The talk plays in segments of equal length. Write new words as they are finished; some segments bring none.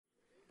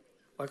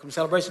Welcome to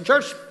Celebration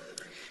Church.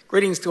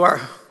 Greetings to our,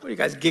 what are you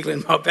guys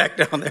giggling about back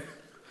down there?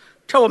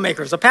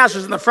 Troublemakers, the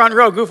pastors in the front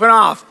row goofing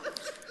off.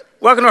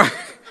 Welcome to our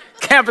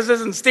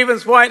campuses in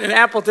Stevens Point and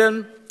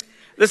Appleton.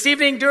 This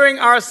evening during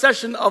our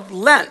session of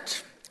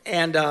Lent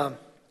and a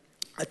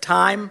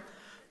time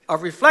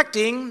of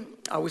reflecting,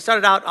 we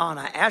started out on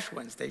Ash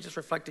Wednesday, just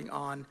reflecting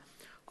on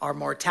our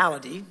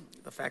mortality,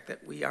 the fact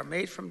that we are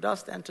made from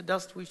dust and to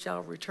dust we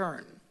shall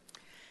return.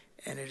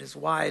 And it is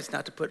wise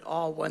not to put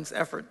all one's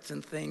efforts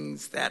in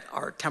things that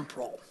are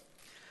temporal.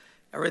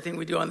 Everything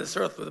we do on this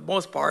earth, for the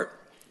most part,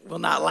 will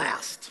not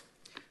last.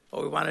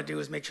 What we want to do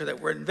is make sure that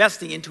we're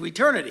investing into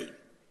eternity,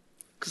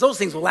 because those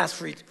things will last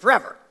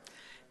forever.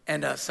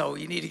 And so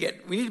we need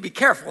to be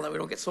careful that we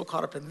don't get so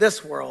caught up in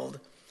this world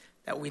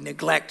that we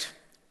neglect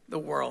the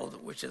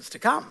world which is to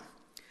come.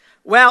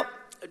 Well,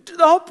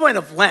 the whole point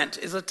of Lent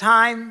is a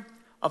time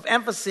of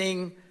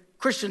emphasizing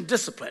Christian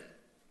discipline.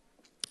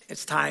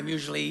 It's time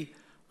usually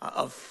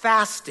of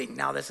fasting.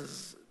 Now, this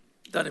is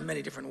done in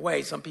many different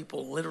ways. Some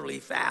people literally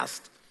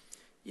fast,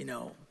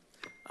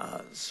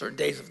 certain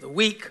days of the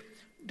week.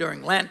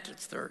 During Lent,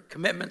 it's their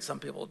commitment. Some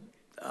people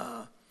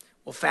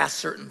will fast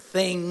certain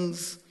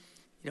things,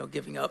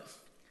 giving up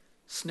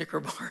Snicker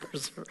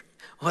bars or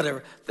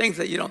whatever, things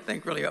that you don't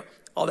think really are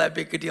all that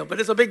big a deal. But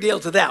it's a big deal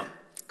to them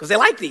because they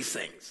like these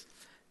things.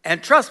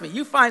 And trust me,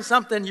 you find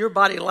something your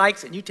body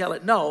likes and you tell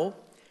it no,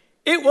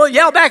 it will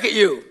yell back at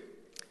you.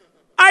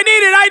 I need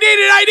it, I need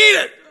it, I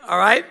need it. All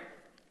right?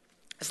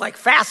 It's like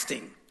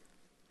fasting.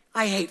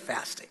 I hate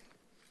fasting.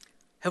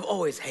 Have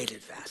always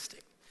hated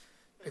fasting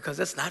because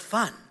it's not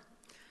fun.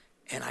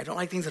 And I don't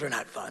like things that are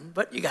not fun,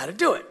 but you got to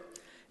do it.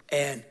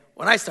 And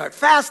when I start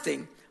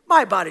fasting,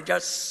 my body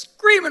just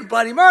screaming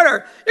bloody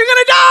murder. You're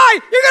going to die!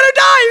 You're going to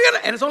die!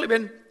 And it's only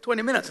been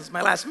 20 minutes since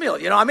my last meal.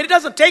 It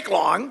doesn't take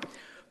long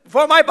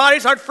before my body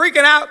starts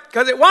freaking out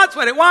because it wants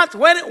what it wants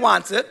when it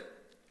wants it.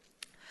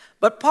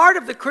 But part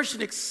of the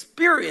Christian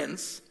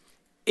experience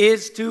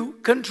is to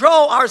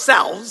control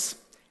ourselves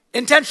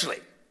intentionally,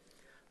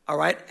 all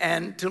right,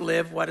 and to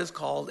live what is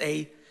called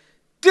a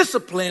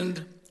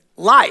disciplined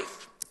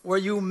life, where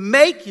you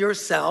make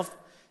yourself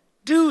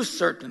do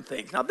certain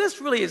things. Now,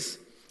 this really has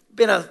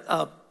been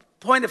a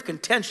point of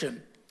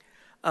contention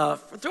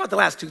throughout the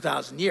last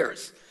 2,000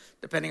 years,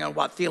 depending on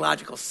what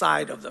theological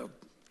side of the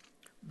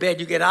bed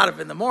you get out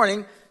of in the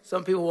morning.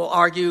 Some people will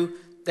argue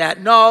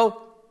that,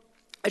 no,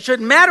 it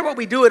shouldn't matter what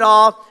we do at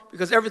all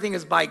because everything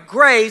is by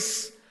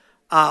grace.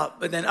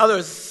 But then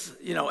others,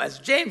 as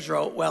James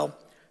wrote, well,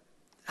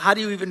 how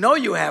do you even know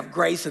you have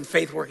grace and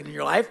faith working in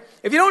your life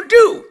if you don't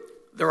do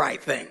the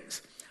right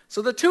things?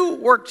 So the two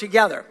work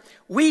together.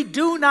 We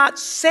do not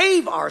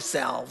save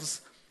ourselves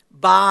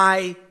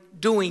by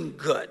doing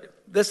good.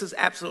 This is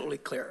absolutely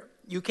clear.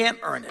 You can't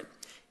earn it.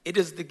 It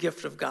is the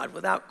gift of God.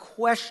 Without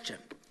question,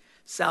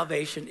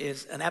 salvation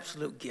is an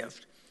absolute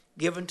gift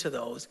given to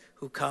those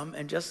who come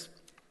and just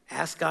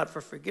ask God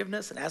for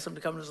forgiveness and ask him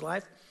to come into his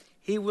life.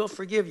 He will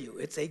forgive you.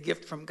 It's a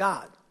gift from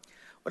God.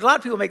 What a lot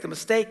of people make the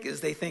mistake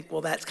is they think, well,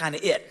 that's kind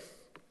of it.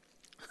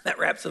 That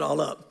wraps it all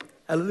up.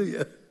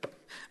 Hallelujah.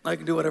 I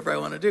can do whatever I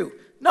want to do.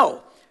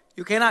 No,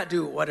 you cannot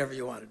do whatever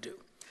you want to do.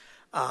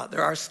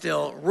 There are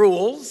still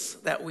rules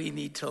that we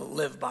need to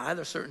live by.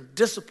 There are certain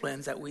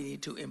disciplines that we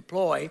need to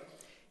employ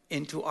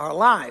into our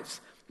lives.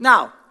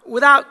 Now,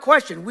 without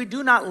question, we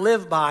do not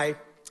live by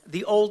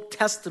the Old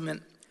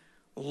Testament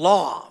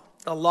law,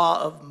 the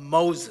law of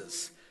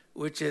Moses,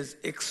 which is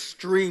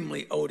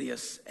extremely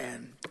odious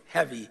and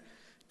heavy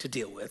to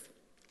deal with.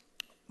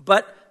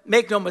 But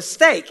make no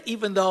mistake,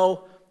 even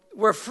though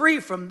we're free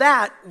from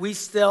that, we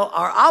still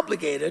are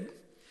obligated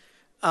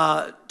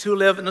to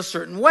live in a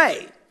certain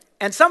way.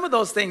 And some of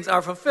those things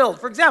are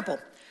fulfilled. For example,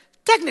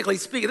 technically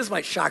speaking, this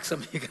might shock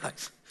some of you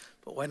guys,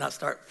 but why not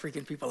start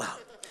freaking people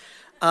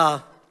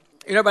out?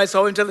 Everybody's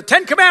so into the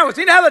Ten Commandments.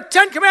 We need to have the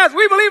Ten Commandments.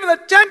 We believe in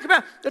the Ten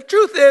Commandments. The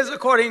truth is,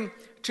 according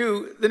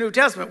to the New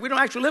Testament, we don't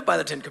actually live by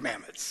the Ten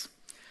Commandments.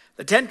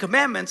 The Ten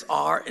Commandments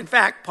are, in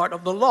fact, part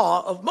of the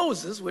law of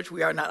Moses, which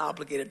we are not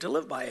obligated to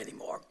live by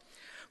anymore.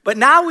 But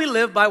now we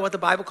live by what the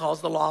Bible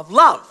calls the law of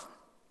love.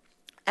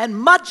 And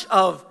much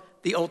of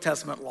the Old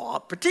Testament law,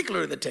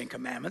 particularly the Ten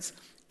Commandments,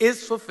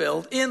 is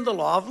fulfilled in the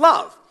law of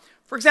love.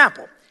 For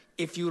example,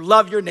 if you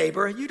love your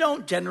neighbor, you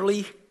don't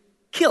generally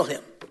kill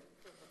him.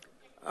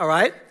 All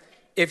right?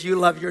 If you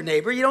love your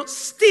neighbor, you don't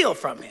steal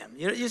from him.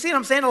 You see what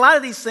I'm saying? A lot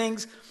of these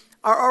things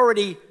are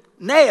already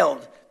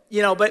nailed,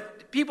 but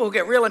people who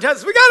get real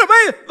intense, we got to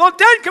obey the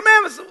Ten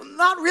Commandments.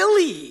 Not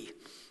really.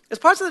 There's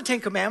parts of the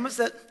Ten Commandments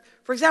that,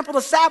 for example,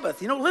 the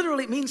Sabbath,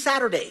 literally it means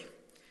Saturday.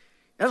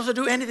 You're not supposed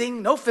to do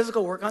anything, no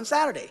physical work on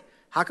Saturday.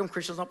 How come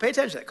Christians don't pay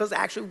attention to that? Because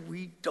actually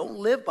we don't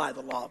live by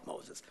the law of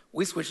Moses.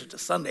 We switched it to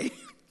Sunday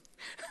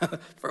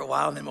for a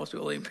while, and then most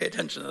people don't even pay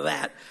attention to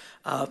that.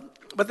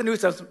 But the New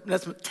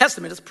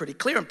Testament is pretty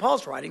clear in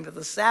Paul's writing that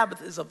the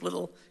Sabbath is of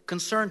little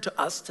concern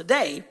to us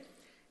today,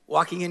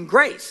 walking in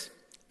grace.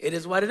 It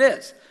is what it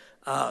is.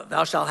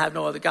 Thou shalt have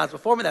no other gods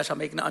before me. Thou shalt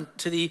make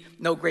unto thee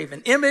no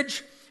graven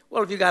image.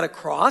 Well, if you got a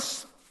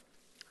cross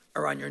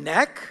around your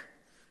neck,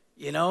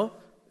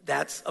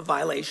 that's a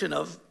violation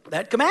of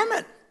that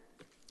commandment.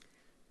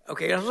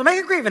 Okay, so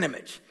make a graven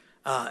image.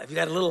 If you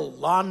got a little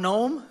lawn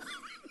gnome,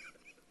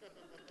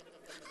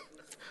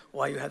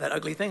 why you have that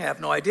ugly thing, I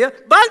have no idea.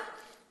 But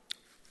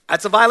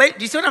that's a violation.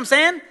 Do you see what I'm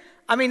saying?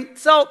 I mean,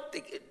 so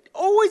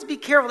always be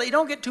careful that you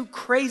don't get too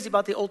crazy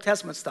about the Old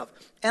Testament stuff.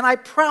 And I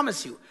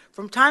promise you,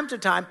 from time to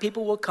time,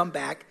 people will come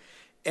back,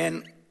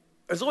 and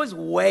there's always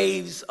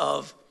waves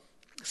of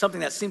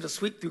something that seems to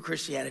sweep through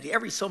Christianity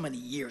every so many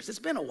years. It's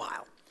been a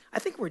while. I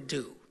think we're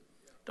due.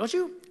 Don't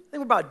you? I think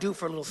we're about due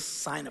for a little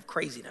sign of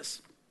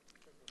craziness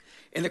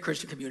in the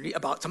Christian community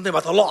about something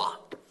about the law.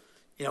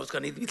 You know, it's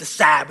going to be the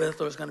Sabbath,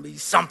 or it's going to be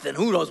something.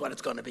 Who knows what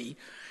it's going to be?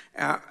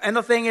 And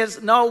the thing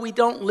is, no, we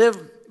don't live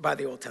by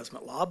the Old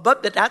Testament law,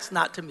 but that's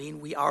not to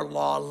mean we are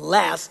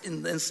lawless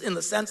in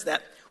the sense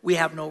that we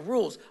have no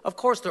rules. Of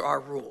course there are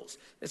rules.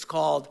 It's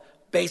called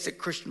basic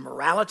Christian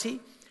morality,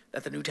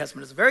 that the New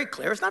Testament is very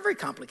clear. It's not very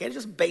complicated,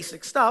 just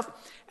basic stuff.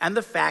 And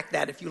the fact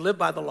that if you live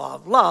by the law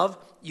of love,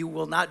 you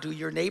will not do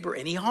your neighbor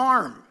any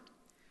harm.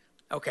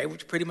 Okay,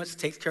 which pretty much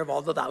takes care of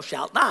all the thou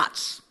shalt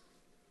nots.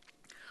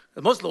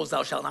 Most of those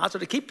thou shalt nots are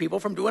to keep people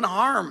from doing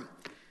harm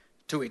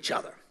to each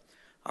other.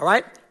 All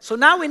right? So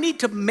now we need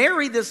to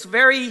marry this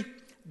very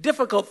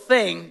difficult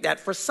thing that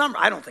for some,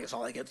 I don't think it's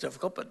all that gets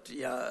difficult, but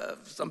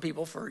some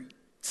people for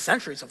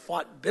centuries have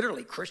fought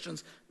bitterly,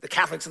 Christians, the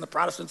Catholics and the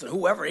Protestants and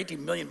whoever,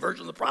 18 million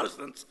versions of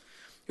Protestants,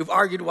 who've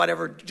argued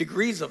whatever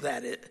degrees of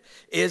that it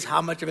is,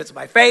 how much of it's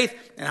by faith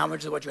and how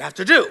much is what you have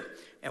to do.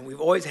 And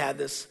we've always had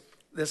this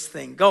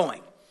thing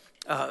going.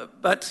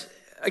 But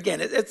again,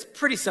 it's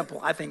pretty simple,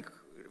 I think,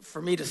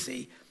 for me to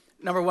see.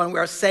 Number one, we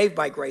are saved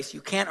by grace.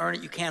 You can't earn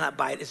it. You cannot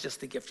buy it. It's just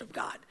the gift of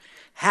God.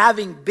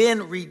 Having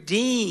been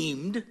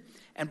redeemed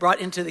and brought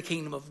into the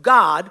kingdom of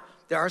God,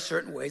 there are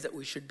certain ways that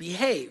we should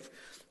behave.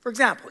 For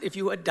example, if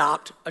you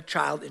adopt a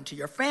child into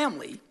your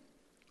family,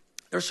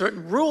 there are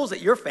certain rules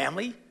that your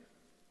family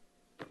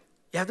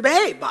you have to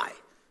behave by.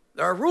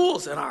 There are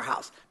rules in our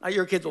house. Now,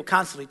 your kids will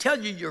constantly tell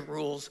you your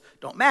rules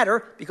don't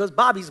matter because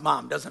Bobby's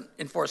mom doesn't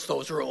enforce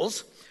those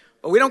rules.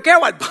 But we don't care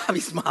what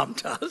Bobby's mom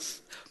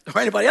does or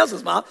anybody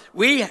else's mom.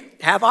 We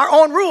have our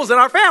own rules in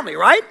our family,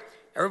 right?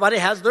 Everybody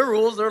has their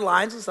rules, their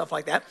lines and stuff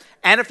like that.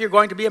 And if you're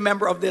going to be a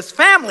member of this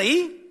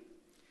family,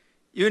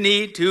 you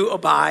need to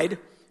abide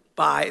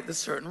by the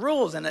certain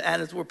rules. And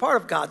as we're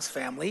part of God's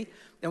family,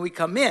 then we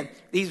come in.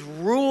 These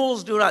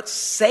rules do not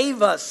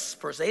save us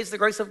per se. It's the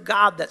grace of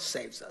God that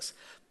saves us.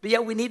 But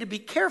yet we need to be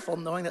careful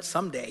knowing that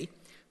someday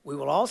we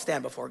will all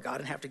stand before God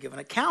and have to give an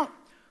account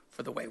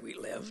for the way we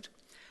lived.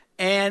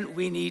 And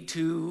we need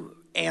to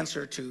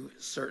answer to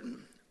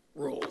certain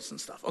rules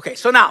and stuff. Okay,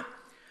 so now,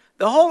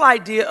 the whole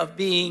idea of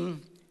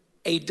being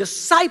a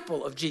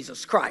disciple of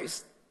Jesus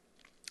Christ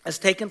is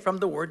taken from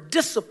the word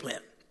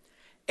discipline.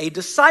 A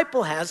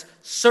disciple has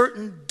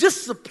certain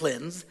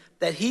disciplines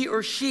that he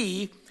or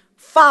she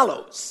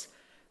follows.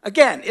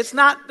 Again, it's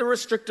not the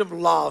restrictive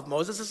law of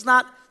Moses. It's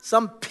not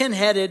some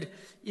pinheaded,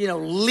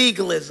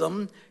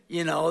 legalism,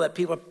 that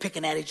people are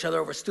picking at each other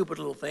over stupid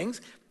little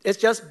things. It's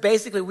just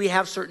basically we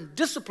have certain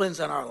disciplines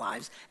in our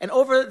lives. And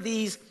over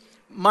these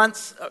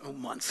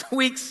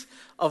weeks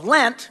of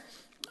Lent,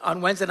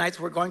 on Wednesday nights,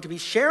 we're going to be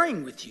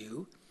sharing with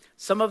you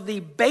some of the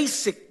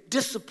basic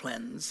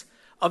disciplines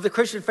of the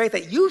Christian faith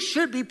that you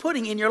should be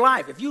putting in your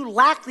life. If you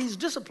lack these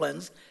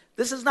disciplines,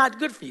 this is not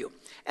good for you.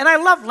 And I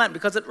love Lent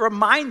because it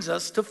reminds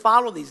us to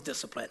follow these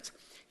disciplines.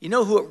 You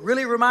know who it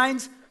really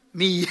reminds?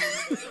 Me.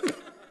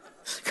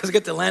 Because we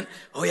get to Lent,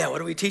 oh yeah,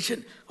 what are we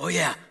teaching? Oh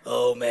yeah,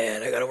 oh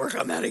man, I got to work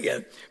on that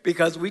again.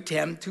 Because we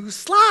tend to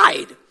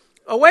slide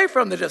away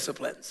from the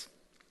disciplines.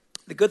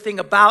 The good thing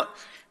about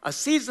a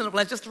season of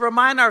Lent, just to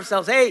remind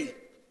ourselves, hey,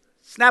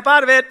 snap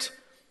out of it.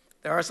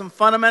 There are some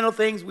fundamental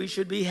things we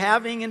should be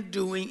having and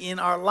doing in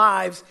our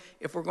lives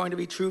if we're going to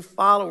be true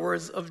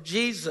followers of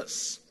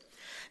Jesus.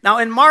 Now,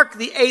 in Mark,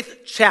 the 8th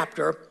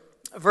chapter,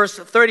 verse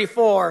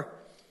 34,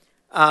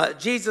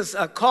 Jesus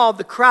called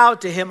the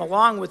crowd to him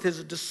along with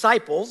his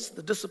disciples,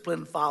 the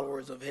disciplined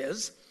followers of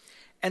his,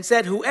 and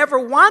said, whoever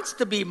wants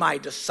to be my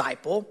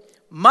disciple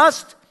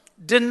must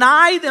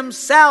deny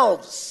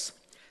themselves,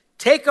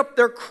 take up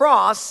their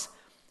cross,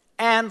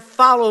 and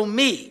follow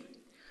me.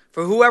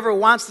 For whoever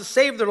wants to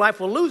save their life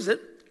will lose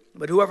it,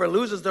 but whoever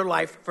loses their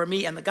life for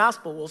me and the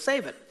gospel will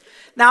save it.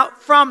 Now,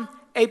 from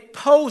a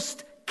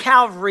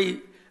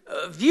post-Calvary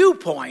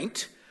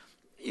viewpoint,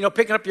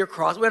 picking up your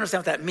cross, we understand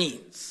what that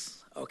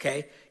means,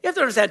 okay? You have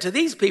to understand, to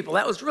these people,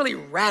 that was really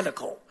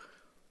radical.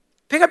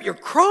 Pick up your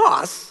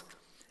cross,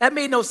 that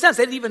made no sense.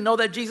 They didn't even know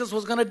that Jesus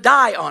was going to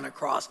die on a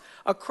cross.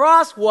 A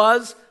cross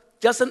was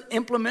just an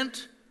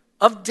implement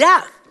of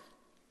death.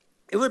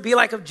 It would be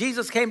like if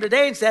Jesus came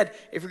today and said,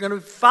 if you're going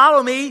to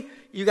follow me,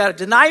 you got to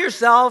deny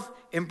yourself,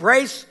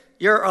 embrace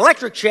your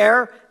electric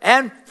chair,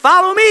 and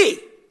follow me.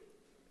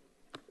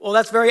 Well,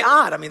 that's very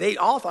odd. I mean, they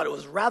all thought it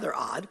was rather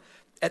odd.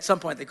 At some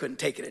point, they couldn't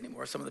take it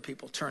anymore. Some of the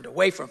people turned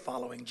away from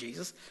following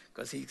Jesus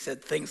because he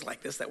said things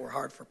like this that were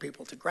hard for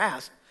people to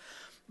grasp.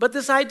 But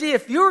this idea,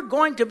 if you're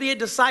going to be a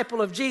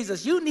disciple of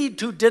Jesus, you need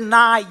to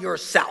deny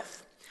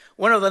yourself.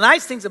 One of the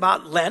nice things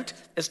about Lent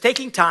is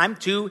taking time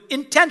to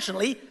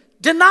intentionally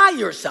deny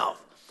yourself.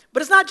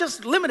 But it's not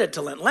just limited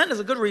to Lent. Lent is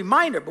a good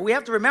reminder, but we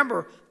have to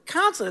remember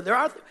constantly,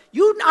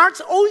 you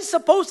aren't always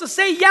supposed to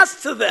say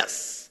yes to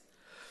this.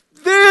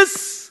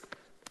 This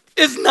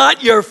is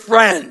not your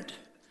friend.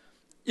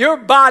 Your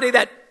body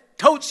that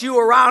totes you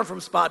around from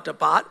spot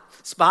to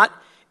spot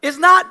is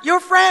not your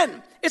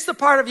friend. It's the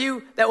part of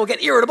you that will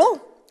get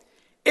irritable.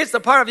 It's the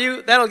part of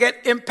you that'll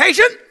get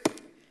impatient.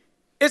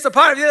 It's the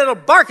part of you that'll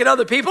bark at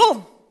other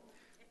people.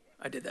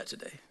 I did that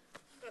today.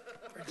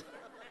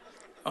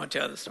 I won't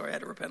tell you the story. I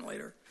had to repent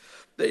later.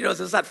 But,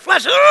 it's that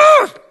flesh.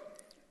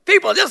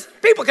 People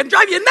can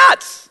drive you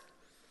nuts.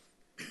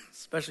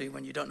 Especially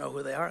when you don't know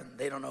who they are and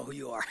they don't know who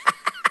you are.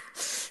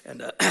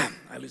 And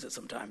I lose it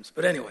sometimes.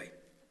 But anyway,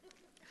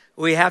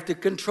 we have to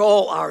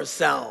control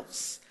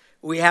ourselves.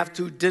 We have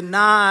to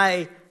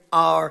deny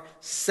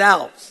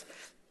ourselves.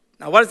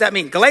 Now, what does that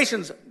mean?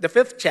 Galatians, the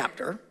 5th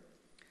chapter,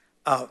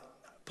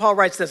 Paul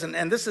writes this,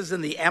 and this is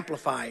in the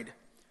Amplified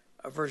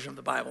version of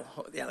the Bible.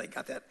 Oh, yeah, they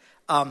got that.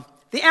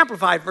 The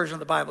Amplified version of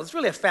the Bible is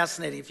really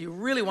fascinating. If you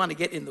really want to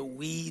get in the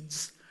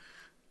weeds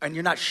and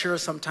you're not sure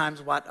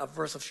sometimes what a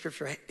verse of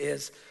Scripture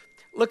is,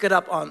 look it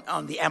up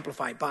on the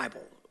Amplified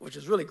Bible, which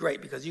is really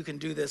great because you can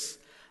do this,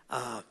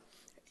 on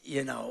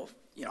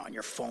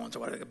your phones or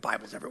whatever.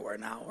 Bibles everywhere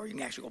now, or you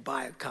can actually go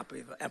buy a copy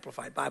of the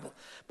Amplified Bible.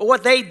 But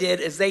what they did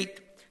is they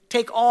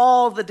take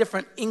all the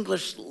different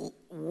English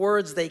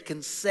words they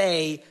can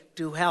say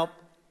to help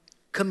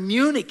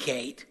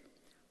communicate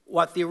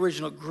what the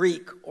original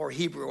Greek or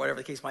Hebrew, or whatever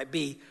the case might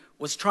be,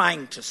 was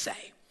trying to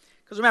say.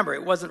 Because remember,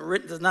 it wasn't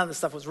written, none of the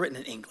stuff was written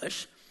in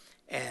English.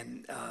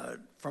 And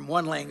from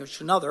one language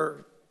to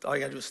another, all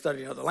you got to do is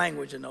study another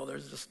language and know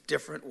there's just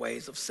different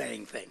ways of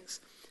saying things.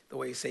 The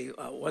way you say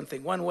one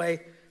thing one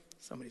way,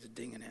 somebody's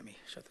dinging at me.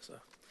 Shut this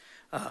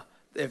off.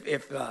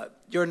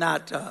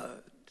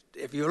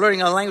 If you're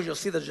learning another language, you'll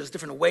see there's just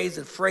different ways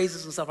and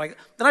phrases and stuff like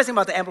that. The nice thing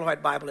about the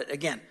Amplified Bible,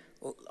 it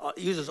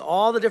uses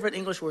all the different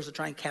English words to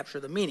try and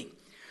capture the meaning.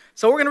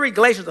 So we're going to read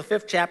Galatians, the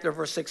 5th chapter,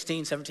 verse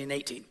 16, 17,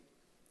 18,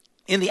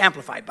 in the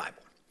Amplified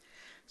Bible.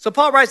 So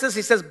Paul writes this,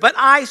 he says, "But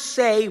I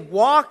say,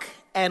 walk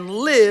and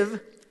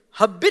live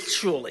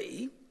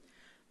habitually,"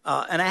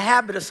 and a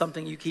habit is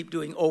something you keep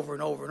doing over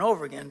and over and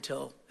over again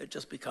until it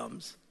just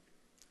becomes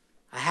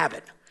a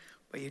habit,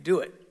 but you do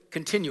it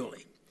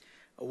continually.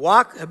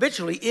 Walk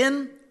habitually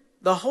in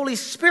the Holy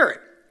Spirit,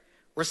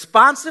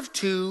 responsive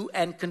to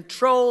and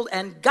controlled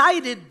and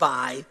guided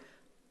by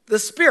the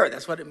Spirit.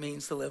 That's what it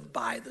means to live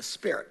by the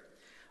Spirit.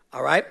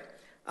 All right?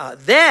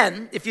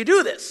 Then, if you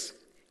do this,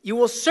 you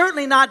will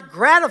certainly not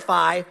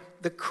gratify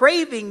the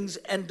cravings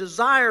and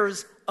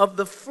desires of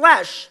the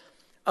flesh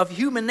of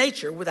human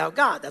nature without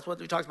God. That's what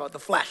we talked about, the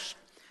flesh.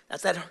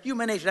 That's that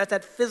human nature. That's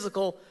that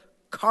physical,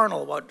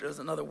 carnal, what is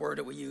another word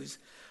that we use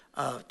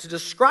to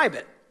describe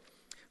it.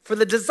 For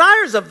the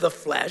desires of the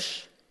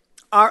flesh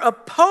are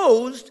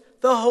opposed to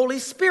the Holy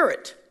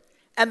Spirit,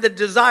 and the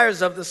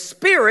desires of the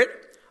Spirit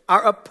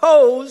are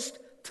opposed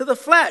to the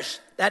flesh,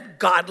 that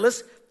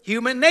godless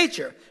human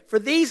nature. For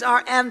these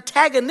are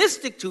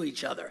antagonistic to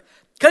each other,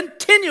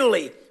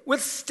 continually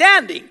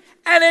withstanding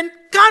and in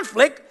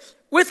conflict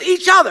with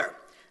each other.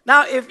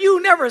 Now, if you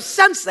never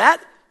sense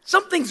that,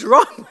 something's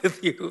wrong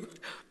with you.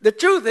 The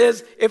truth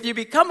is, if you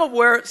become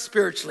aware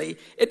spiritually,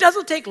 it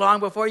doesn't take long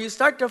before you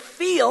start to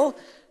feel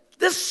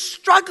this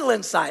struggle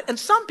inside. And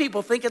some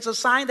people think it's a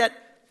sign that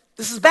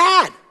this is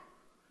bad.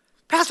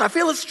 Pastor, I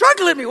feel a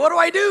struggle in me. What do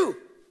I do?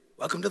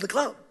 Welcome to the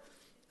club.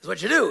 That's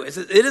what you do. It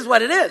is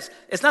what it is.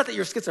 It's not that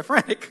you're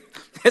schizophrenic.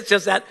 It's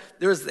just that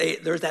there's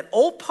that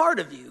old part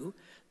of you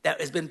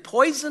that has been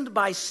poisoned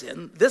by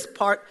sin, this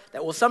part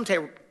that will someday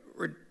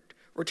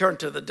return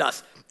to the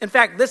dust. In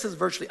fact, this is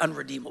virtually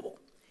unredeemable.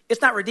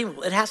 It's not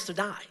redeemable. It has to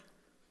die.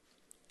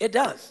 It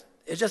does.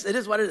 It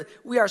is what it is.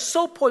 We are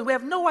so poisoned. We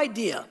have no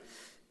idea.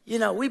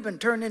 We've been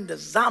turned into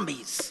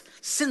zombies,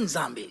 sin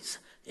zombies,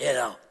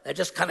 that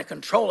just kind of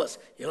control us.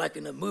 You're like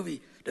in the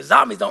movie, the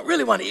zombies don't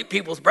really want to eat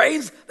people's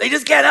brains. They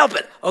just can't help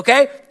it,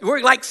 okay?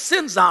 We're like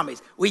sin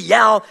zombies. We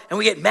yell and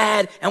we get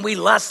mad and we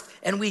lust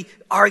and we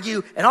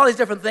argue and all these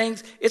different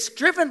things. It's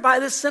driven by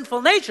this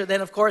sinful nature. Then,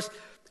 of course,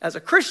 as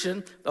a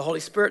Christian, the Holy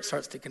Spirit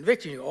starts to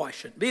convict you. I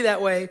shouldn't be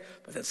that way,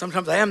 but then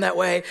sometimes I am that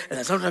way, and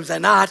then sometimes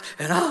I'm not,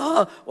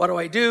 and what do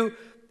I do?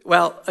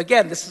 Well,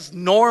 again, this is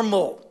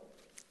normal.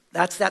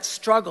 That's that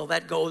struggle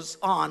that goes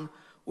on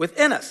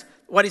within us.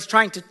 What he's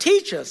trying to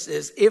teach us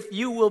is if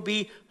you will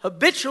be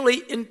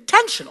habitually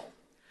intentional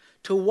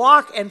to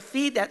walk and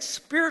feed that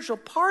spiritual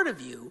part of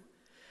you,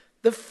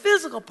 the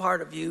physical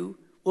part of you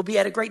will be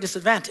at a great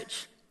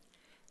disadvantage.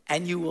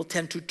 And you will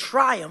tend to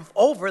triumph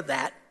over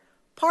that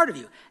part of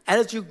you. And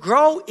as you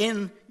grow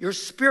in your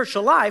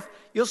spiritual life,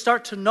 you'll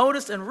start to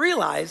notice and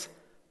realize,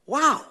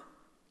 wow,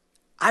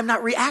 I'm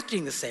not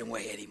reacting the same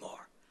way anymore.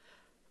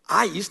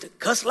 I used to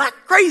cuss like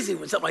crazy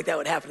when something like that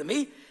would happen to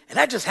me, and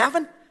that just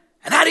happened,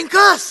 and I didn't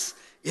cuss.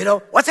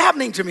 What's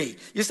happening to me?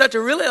 You start to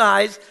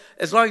realize,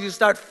 as long as you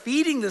start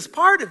feeding this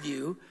part of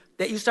you,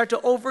 that you start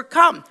to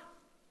overcome.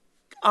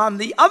 On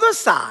the other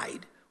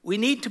side, We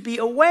need to be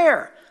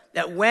aware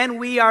that when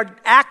we are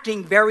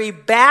acting very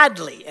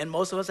badly, and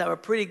most of us have a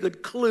pretty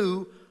good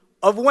clue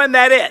of when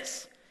that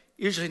is,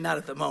 usually not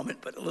at the moment,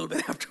 but a little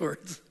bit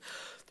afterwards,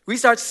 we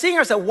start seeing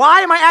ourselves,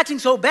 why am I acting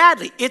so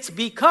badly? It's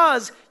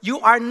because you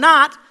are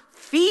not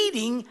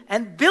feeding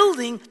and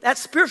building that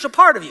spiritual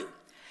part of you.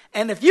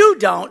 And if you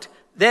don't,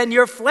 then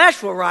your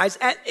flesh will rise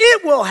and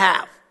it will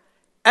have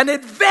an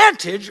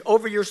advantage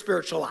over your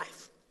spiritual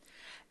life.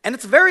 And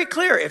it's very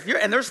clear,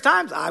 and there's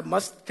times, I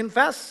must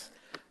confess,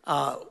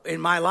 in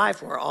my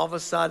life where all of a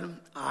sudden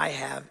I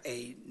have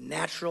a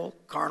natural,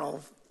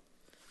 carnal,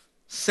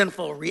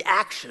 sinful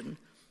reaction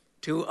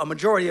to a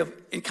majority of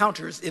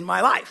encounters in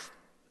my life.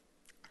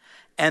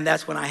 And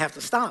that's when I have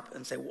to stop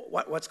and say,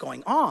 what's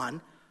going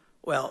on?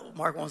 Well,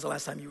 Mark, when was the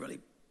last time you really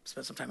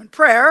spent some time in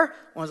prayer?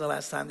 When was the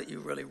last time that you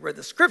really read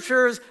the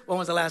scriptures? When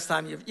was the last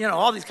time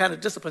all these kind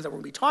of disciplines that we're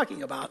going to be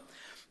talking about?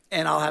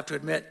 And I'll have to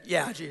admit,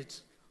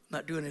 it's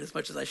not doing it as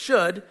much as I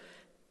should.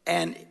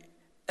 And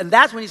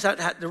that's when you start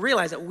to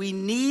realize that we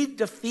need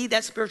to feed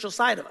that spiritual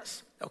side of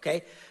us,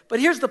 okay? But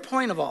here's the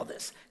point of all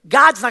this.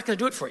 God's not going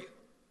to do it for you.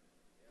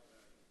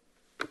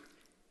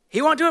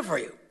 He won't do it for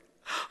you.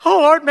 Oh,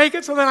 Lord, make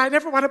it so that I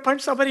never want to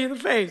punch somebody in the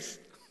face.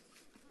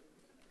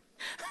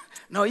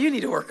 No, you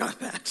need to work on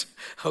that,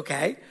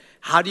 okay?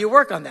 How do you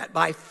work on that?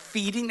 By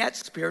feeding that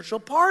spiritual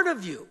part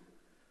of you,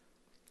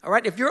 all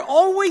right? If you're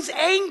always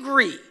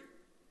angry,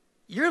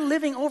 you're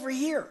living over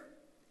here.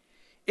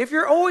 If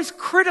you're always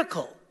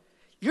critical,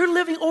 you're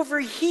living over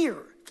here.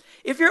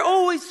 If you're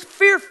always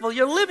fearful,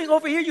 you're living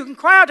over here. You can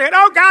cry out to him,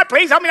 oh, God,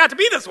 please help me not to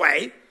be this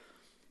way.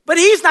 But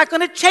he's not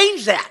going to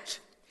change that.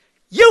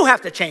 You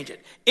have to change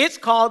it. It's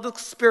called the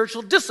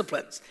spiritual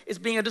disciplines. It's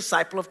being a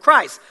disciple of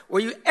Christ,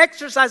 where you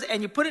exercise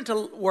and you put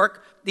into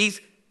work these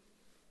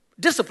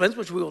disciplines,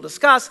 which we will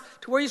discuss,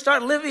 to where you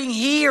start living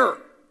here.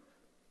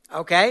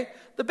 Okay?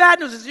 The bad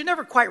news is you're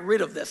never quite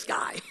rid of this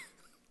guy.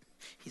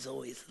 He's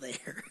always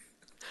there,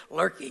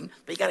 lurking,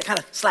 but you got to kind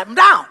of slap him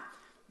down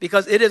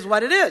because it is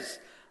what it is.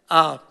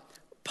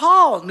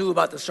 Paul knew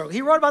about the struggle.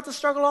 He wrote about the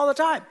struggle all the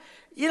time.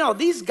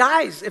 These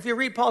guys, if you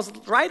read Paul's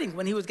writing,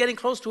 when he was getting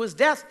close to his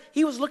death,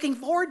 he was looking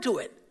forward to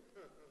it.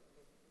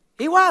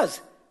 He was.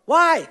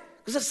 Why?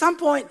 Because at some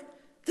point,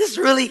 this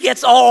really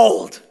gets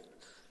old.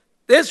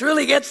 This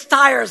really gets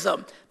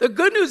tiresome. The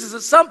good news is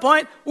at some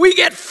point, we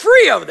get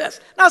free of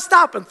this. Now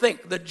stop and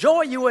think. The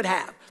joy you would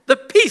have, the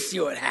peace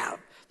you would have,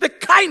 the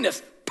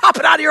kindness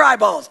popping out of your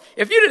eyeballs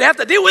if you didn't have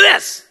to deal with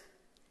this.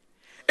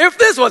 If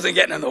this wasn't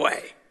getting in the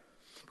way.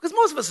 Because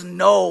most of us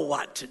know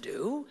what to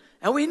do.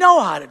 And we know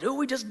how to do it.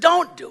 We just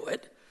don't do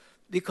it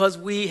because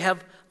we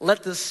have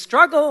let the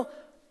struggle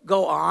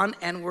go on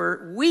and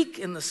we're weak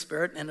in the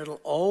spirit and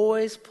it'll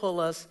always pull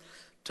us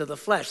to the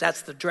flesh.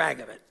 That's the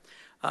drag of it.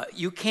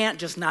 You can't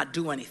just not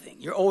do anything.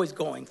 You're always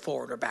going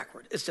forward or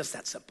backward. It's just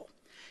that simple.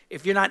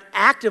 If you're not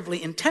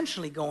actively,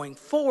 intentionally going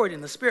forward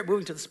in the spirit,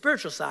 moving to the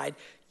spiritual side,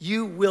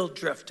 you will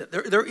drift.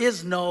 There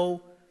is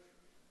no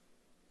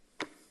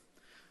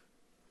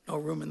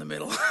room in the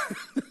middle.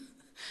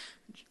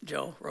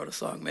 Joe wrote a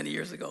song many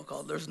years ago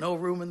called "There's No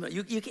Room in the."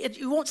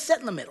 You won't sit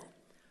in the middle.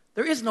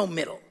 There is no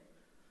middle.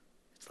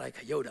 It's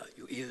like Yoda.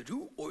 You either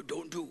do or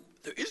don't do.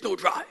 There is no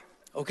try.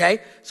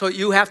 Okay, so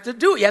you have to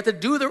do it. You have to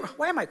do the.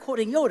 Why am I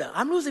quoting Yoda?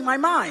 I'm losing my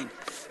mind.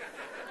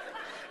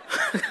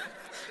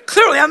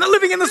 Clearly, I'm not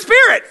living in the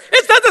spirit.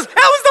 It's not this.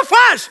 Hell is the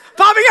flesh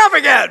popping up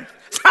again.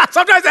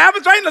 Sometimes it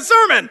happens right in the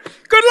sermon.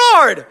 Good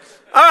Lord.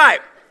 All right.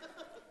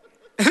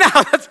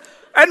 Now,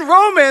 in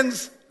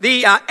Romans,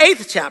 the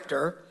 8th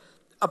chapter.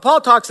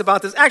 Paul talks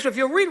about this. Actually, if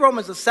you read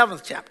Romans, the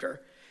 7th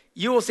chapter,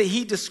 you will see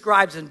he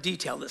describes in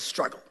detail this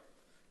struggle.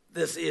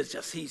 This is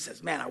just, he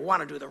says, man, I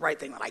want to do the right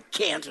thing, but I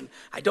can't, and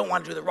I don't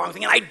want to do the wrong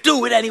thing, and I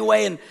do it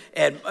anyway.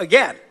 And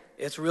again,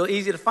 it's real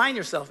easy to find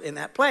yourself in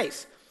that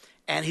place.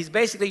 And he's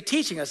basically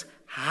teaching us,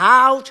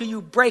 how do you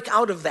break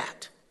out of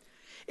that?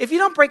 If you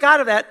don't break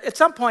out of that, at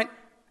some point,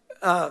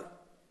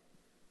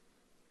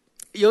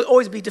 you'll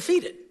always be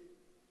defeated.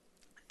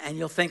 And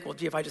you'll think, well,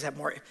 gee, if I just have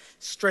more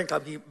strength,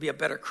 I'll be a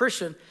better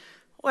Christian.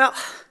 Well,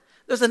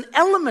 there's an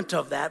element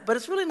of that, but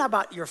it's really not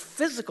about your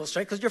physical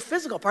strength because your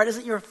physical part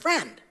isn't your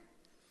friend.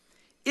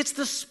 It's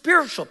the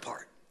spiritual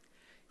part.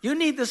 You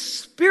need the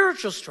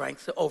spiritual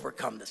strength to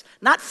overcome this,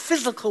 not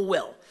physical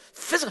will.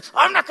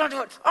 I'm not going to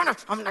do it.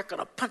 I'm not going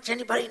to punch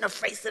anybody in the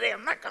face today.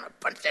 I'm not going to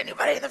punch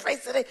anybody in the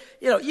face today.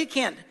 You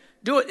can't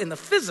do it in the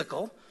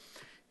physical.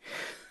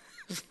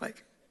 It's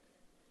like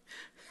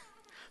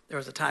there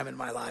was a time in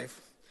my life,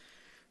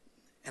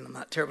 and I'm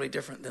not terribly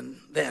different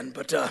than then,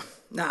 but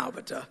now,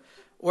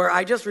 where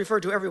I just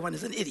referred to everyone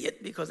as an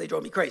idiot because they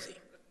drove me crazy.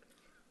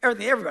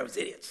 Everybody was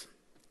idiots.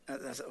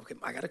 I said, okay,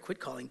 I got to quit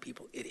calling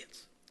people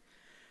idiots.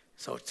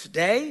 So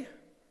today,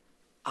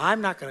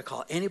 I'm not going to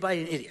call anybody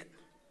an idiot.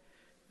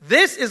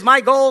 This is my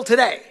goal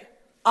today.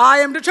 I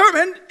am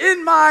determined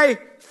in my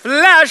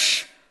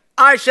flesh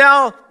I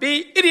shall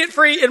be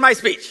idiot-free in my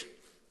speech.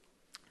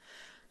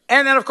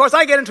 And then, of course,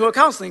 I get into a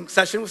counseling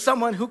session with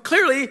someone who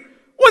clearly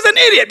was an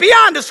idiot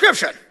beyond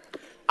description.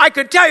 I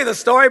could tell you the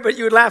story, but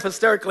you would laugh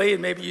hysterically,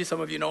 and maybe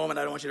some of you know him, and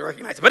I don't want you to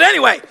recognize it. But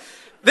anyway,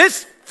 and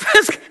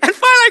finally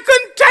I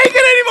couldn't take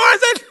it anymore. I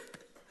said,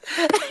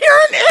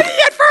 "You're an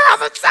idiot, for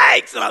heaven's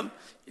sakes!" And I'm,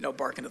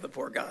 barking at the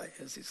poor guy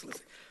as he's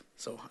listening.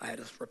 So I had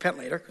to repent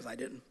later because I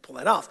didn't pull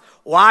that off.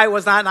 Why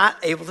was I not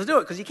able to do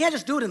it? Because you can't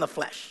just do it in the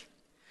flesh.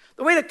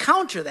 The way to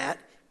counter that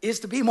is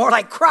to be more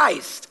like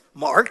Christ,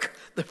 Mark,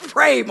 to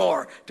pray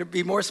more, to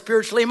be more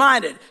spiritually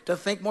minded, to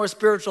think more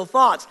spiritual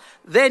thoughts.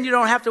 Then you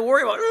don't have to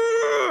worry about,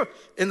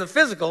 in the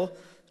physical,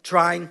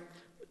 trying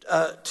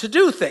to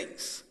do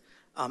things.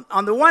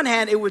 On the one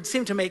hand, it would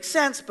seem to make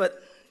sense,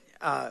 but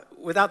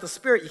without the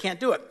Spirit, you can't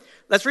do it.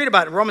 Let's read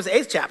about it in Romans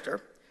 8th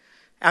chapter.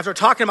 After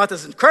talking about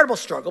this incredible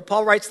struggle,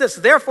 Paul writes this: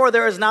 "Therefore,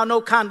 there is now no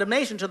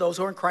condemnation to those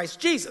who are in Christ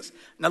Jesus."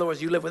 In other words,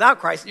 you live without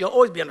Christ, you'll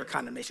always be under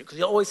condemnation because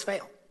you'll always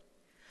fail.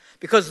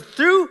 Because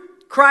through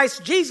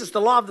Christ Jesus, the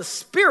law of the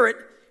Spirit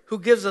who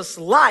gives us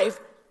life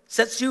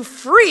sets you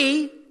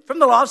free from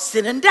the law of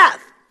sin and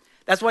death.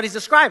 That's what he's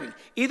describing.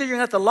 Either you're going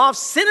to let the law of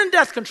sin and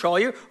death control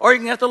you, or you're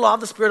going to let the law of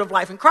the Spirit of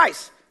life in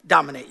Christ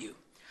dominate you.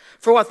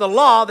 For what the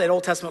law, that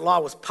Old Testament law,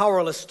 was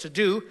powerless to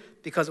do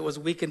because it was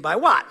weakened by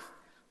what?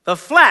 The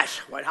flesh,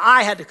 what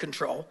I had to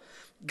control,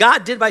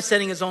 God did by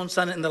sending his own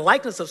Son in the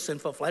likeness of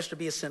sinful flesh to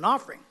be a sin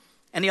offering.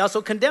 And he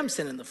also condemned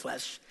sin in the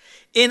flesh,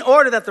 in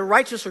order that the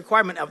righteous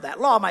requirement of that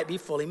law might be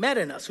fully met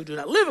in us, who do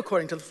not live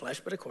according to the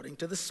flesh, but according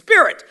to the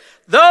Spirit.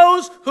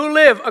 Those who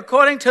live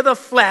according to the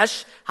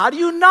flesh, how do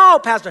you know,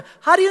 Pastor?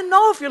 How do you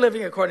know if you're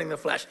living according to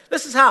the flesh?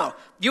 This is how.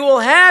 You will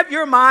have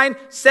your mind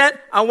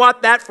set on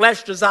what that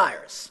flesh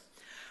desires.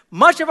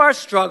 Much of our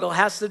struggle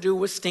has to do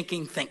with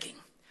stinking thinking.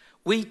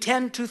 We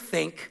tend to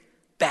think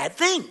bad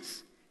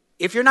things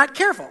if you're not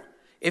careful.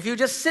 If you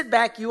just sit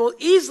back, you will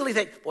easily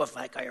think, "Boy, if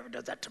that guy ever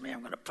does that to me, I'm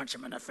going to punch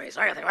him in the face.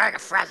 I think I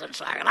got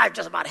Frankenstein, and I've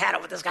just about had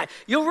it with this guy."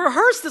 You'll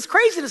rehearse this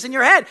craziness in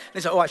your head. And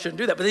you say, "Oh, I shouldn't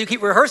do that." But then you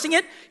keep rehearsing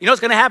it. You know what's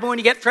going to happen when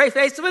you get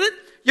faced with it?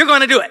 You're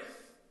going to do it.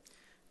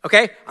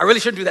 Okay? I really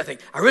shouldn't do that thing.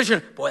 I really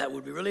shouldn't. Boy, that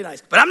would be really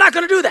nice. But I'm not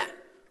going to do that.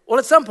 Well,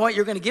 at some point,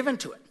 you're going to give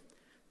into it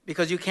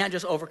because you can't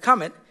just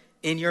overcome it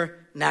in your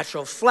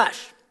natural flesh.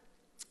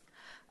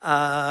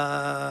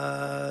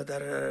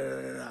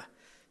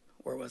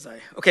 Where was I?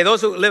 Okay, those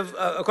who live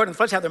according to the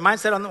flesh have their mind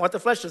set on what the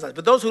flesh desires.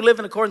 But those who live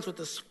in accordance with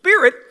the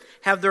Spirit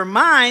have their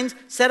minds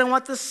set on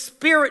what the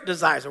Spirit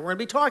desires. And we're going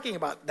to be talking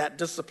about that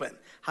discipline,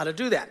 how to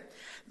do that.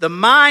 The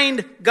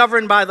mind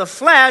governed by the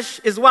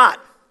flesh is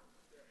what?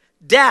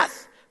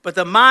 Death. But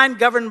the mind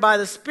governed by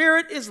the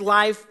Spirit is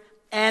life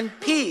and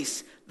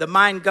peace. The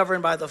mind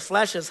governed by the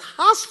flesh is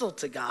hostile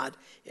to God.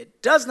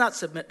 It does not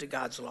submit to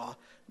God's law,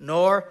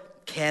 nor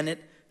can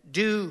it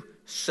do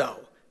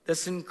so.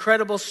 This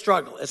incredible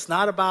struggle. It's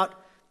not about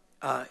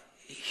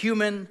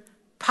human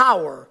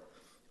power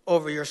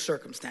over your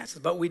circumstances,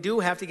 but we do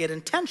have to get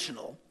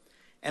intentional,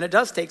 and it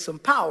does take some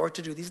power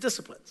to do these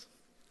disciplines.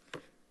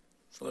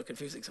 It's a little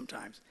confusing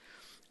sometimes.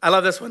 I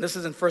love this one. This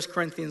is in 1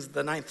 Corinthians,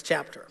 the 9th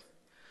chapter.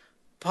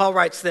 Paul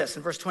writes this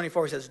in verse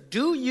 24. He says,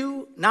 "Do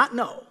you not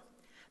know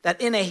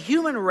that in a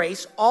human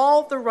race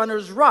all the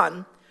runners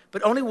run,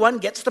 but only one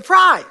gets the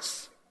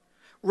prize?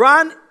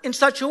 Run in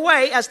such a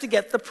way as to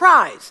get the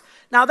prize."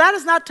 Now, that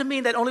is not to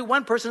mean that only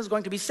one person is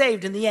going to be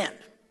saved in the end.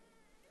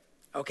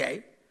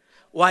 Okay?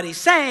 What he's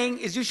saying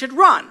is you should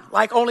run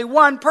like only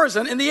one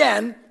person in the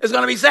end is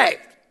going to be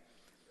saved.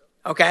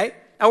 Okay?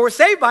 Now, we're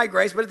saved by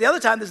grace, but at the other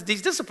time,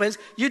 these disciplines,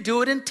 you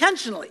do it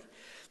intentionally.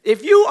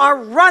 If you are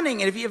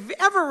running, and if you've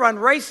ever run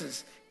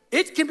races,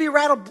 it can be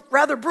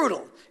rather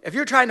brutal. If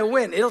you're trying to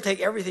win, it'll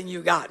take everything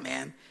you got,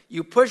 man.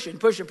 You push and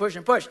push and push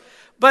and push.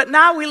 But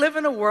now we live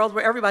in a world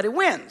where everybody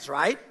wins,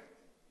 right?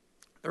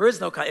 There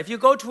is no kind. If you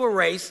go to a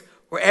race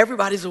where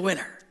everybody's a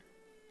winner,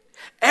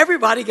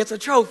 everybody gets a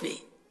trophy.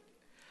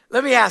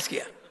 Let me ask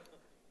you,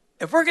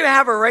 if we're going to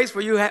have a race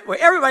where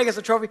everybody gets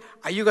a trophy,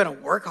 are you going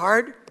to work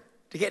hard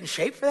to get in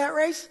shape for that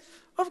race?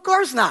 Of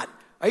course not.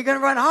 Are you going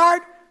to run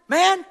hard?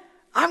 Man,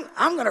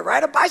 I'm going to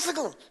ride a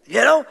bicycle,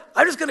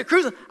 I'm just going to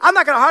cruise. I'm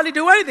not going to hardly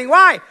do anything.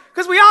 Why?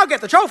 Because we all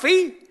get the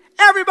trophy.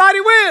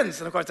 Everybody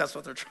wins. And, of course, that's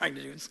what they're trying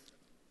to do in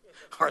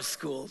our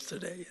schools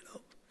today,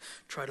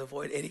 Try to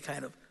avoid any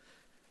kind of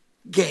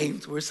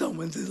games where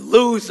someone's a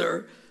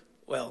loser.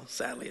 Well,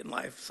 sadly in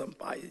life,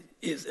 somebody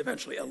is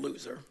eventually a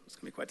loser. It's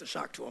going to be quite the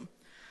shock to them.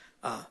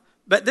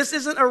 But this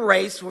isn't a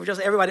race where just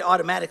everybody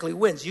automatically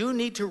wins. You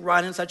need to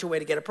run in such a way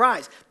to get a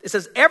prize. It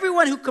says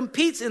everyone who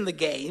competes in the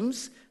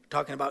games,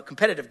 talking about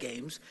competitive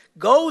games,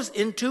 goes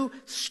into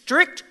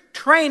strict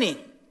training.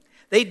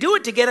 They do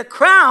it to get a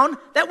crown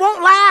that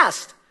won't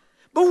last.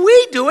 But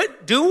we do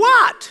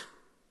what?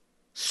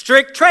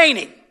 Strict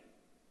training.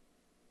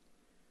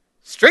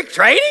 Strict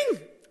training?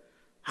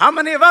 How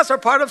many of us are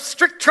part of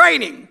strict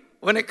training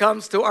when it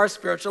comes to our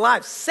spiritual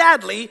lives?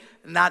 Sadly,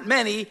 not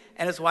many,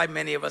 and it's why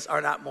many of us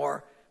are not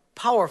more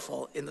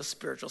powerful in the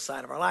spiritual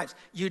side of our lives.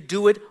 You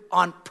do it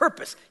on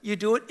purpose. You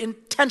do it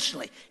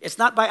intentionally. It's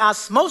not by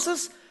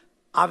osmosis.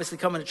 Obviously,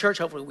 coming to church,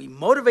 hopefully we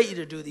motivate you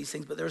to do these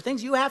things, but there are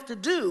things you have to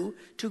do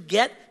to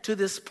get to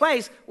this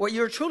place where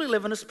you're truly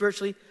living a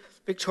spiritually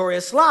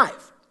victorious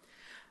life.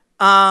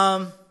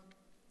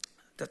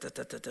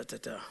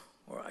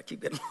 Or I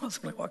keep getting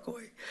lost when I walk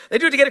away. They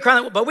do it to get a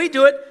crown, but we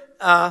do it,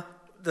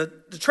 the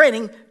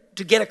training,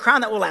 to get a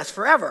crown that will last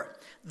forever.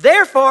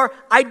 Therefore,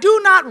 I do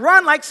not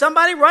run like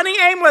somebody running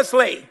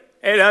aimlessly.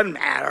 It doesn't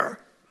matter.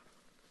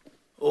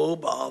 Oh,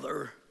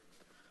 bother.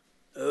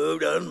 Oh, it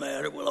doesn't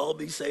matter. We'll all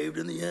be saved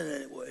in the end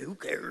anyway. Who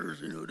cares?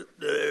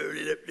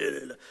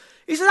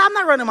 He says, I'm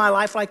not running my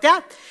life like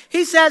that.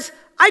 He says,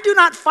 I do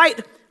not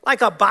fight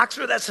like a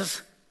boxer that's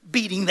just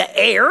beating the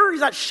air.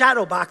 He's not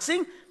shadow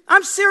boxing.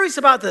 I'm serious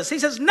about this. He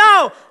says,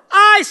 no,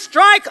 I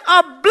strike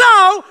a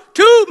blow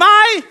to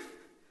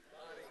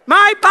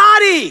my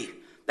body.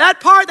 That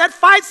part that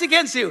fights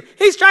against you.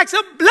 He strikes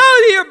a blow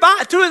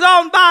to his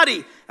own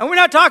body. And we're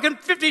not talking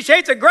 50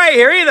 Shades of Grey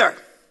here either.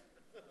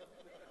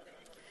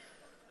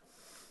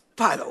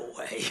 By the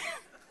way,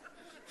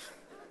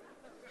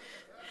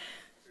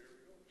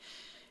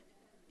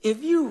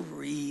 if you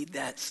read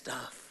that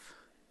stuff,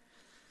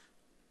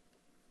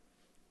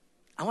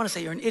 I want to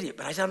say you're an idiot,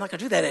 but I said I'm not going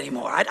to do that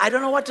anymore. I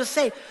don't know what to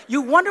say.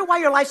 You wonder why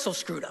your life's so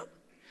screwed up.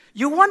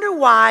 You wonder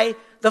why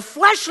the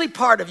fleshly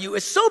part of you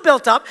is so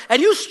built up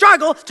and you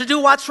struggle to do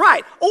what's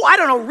right. Oh, I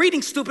don't know,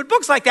 reading stupid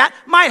books like that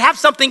might have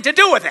something to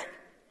do with it.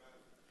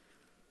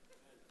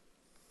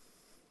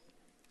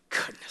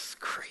 Goodness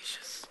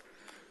gracious.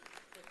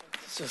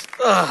 It's just,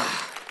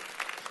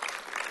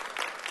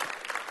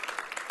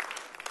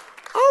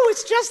 Oh,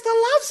 it's just a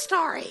love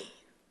story.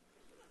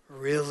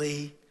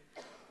 Really?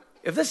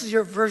 If this is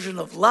your version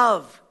of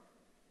love,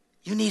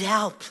 you need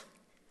help.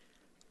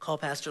 Call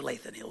Pastor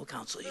Lathan. He will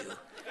counsel you.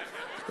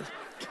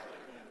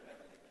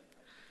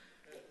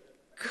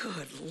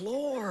 Good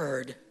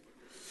Lord.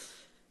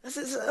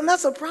 And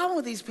that's the problem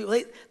with these people.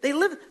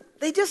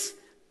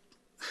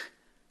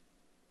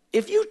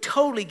 If you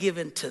totally give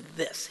in to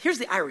this, here's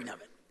the irony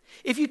of it.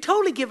 If you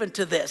totally give in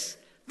to this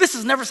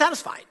is never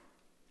satisfied.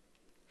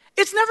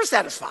 It's never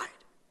satisfied.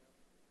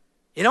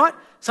 You know what?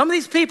 Some of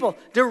these people,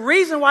 the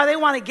reason why they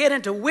want to get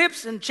into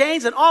whips and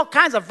chains and all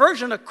kinds of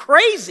version of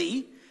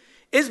crazy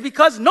is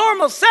because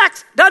normal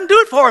sex doesn't do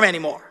it for them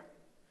anymore.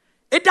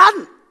 It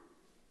doesn't.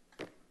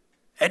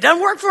 It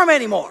doesn't work for them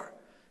anymore.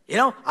 You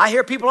know, I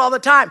hear people all the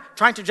time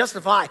trying to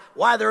justify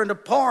why they're into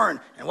porn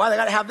and why they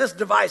got to have this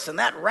device and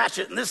that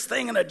ratchet and this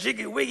thing and a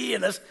jiggy wiggy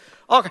and this.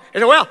 Okay,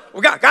 and well,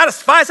 we got to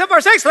spice up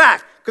our sex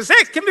life because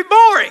sex can be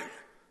boring.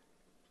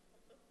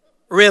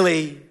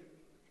 Really?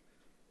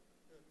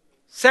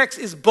 Sex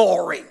is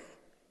boring.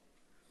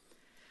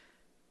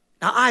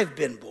 Now, I've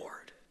been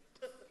bored.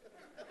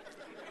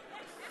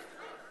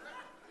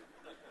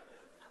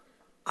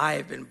 I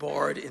have been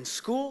bored in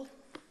school.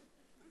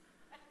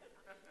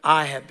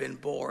 I have been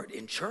bored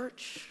in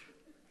church.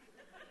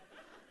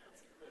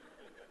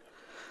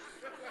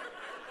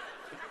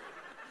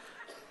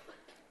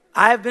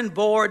 I have been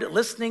bored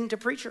listening to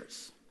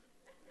preachers.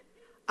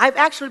 I've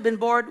actually been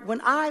bored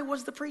when I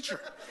was the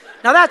preacher.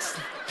 Now that's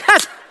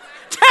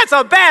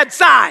a bad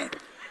sign.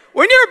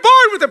 When you're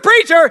bored with the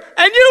preacher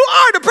and you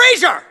are the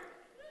preacher,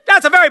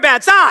 that's a very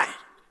bad sign.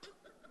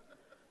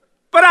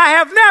 But I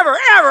have never,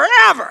 ever,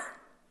 ever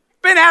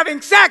been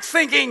having sex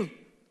thinking,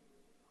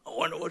 I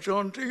wonder what's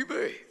on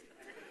TV.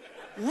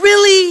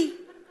 Really?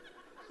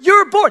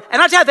 You're bored.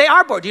 And I tell you, they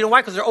are bored. Do you know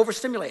why? Because they're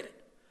overstimulated.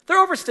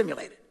 They're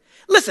overstimulated.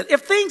 Listen,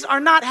 if things are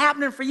not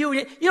happening for you,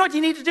 you know what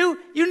you need to do?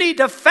 You need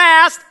to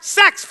fast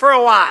sex for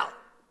a while.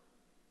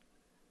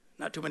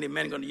 Not too many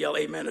men are going to yell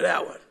amen to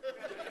that one.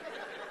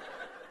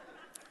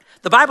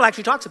 The Bible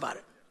actually talks about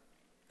it.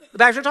 The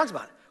Bible actually talks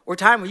about it. Or a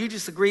time when you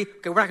just agree,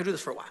 okay, we're not going to do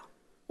this for a while.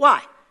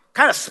 Why?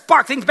 Kind of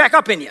spark things back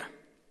up in you.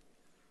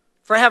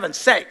 For heaven's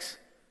sakes.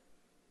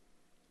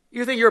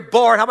 You think you're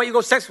bored? How about you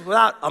go sex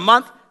without a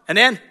month, and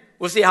then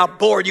we'll see how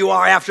bored you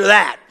are after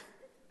that.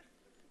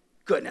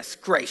 Goodness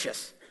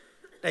gracious.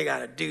 They got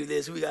to do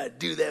this. We got to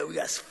do that. We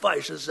got to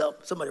spice this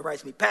up. Somebody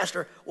writes me,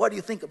 Pastor, what do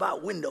you think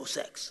about window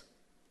sex?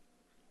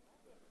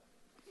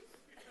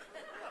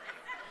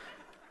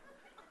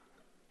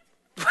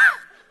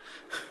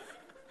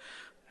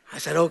 I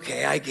said,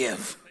 okay, I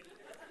give.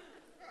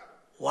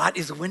 What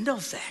is window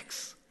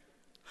sex?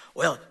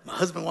 Well, my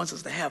husband wants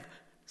us to have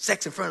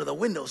sex in front of the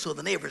window so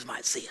the neighbors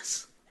might see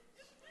us.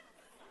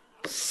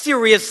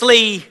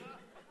 Seriously?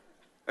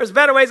 There's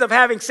better ways of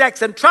having sex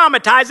than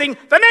traumatizing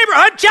the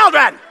neighborhood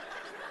children.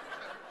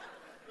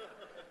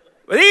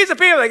 But these are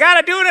people, they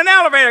got to do it in an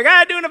elevator,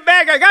 got to do it in a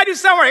bag, got to do it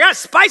somewhere, they got to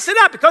spice it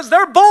up because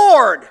they're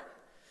bored.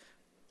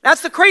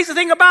 That's the crazy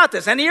thing about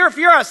this. And if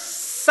you're a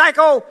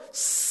psycho...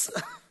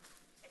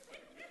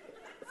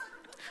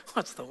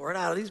 What's the word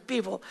out of these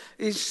people?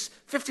 These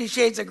 50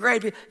 Shades of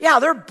Grey people. Yeah,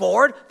 they're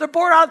bored. They're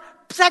bored out.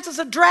 Sex is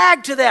a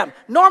drag to them.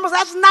 Normal,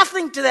 that's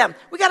nothing to them.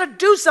 We got to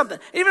do something.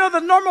 Even though the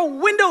normal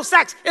window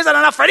sex isn't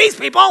enough for these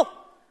people,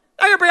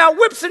 they're going to bring out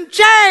whips and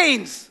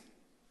chains.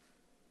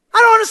 I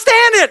don't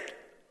understand it.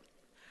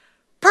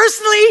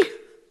 Personally,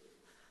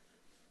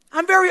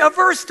 I'm very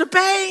averse to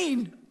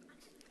pain.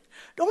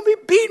 Don't be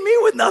beating me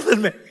with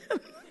nothing, man.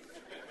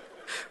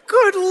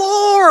 Good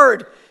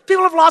Lord.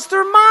 People have lost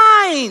their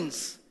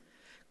minds.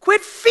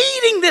 Quit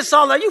feeding this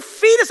all the time. You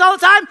feed us all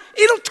the time,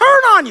 it'll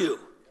turn on you.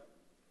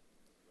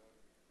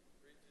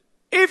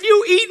 If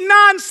you eat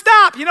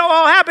nonstop, you know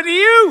what will happen to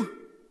you?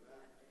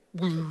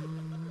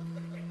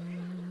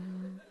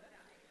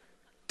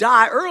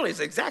 Die early is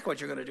exactly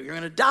what you're going to do. You're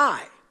going to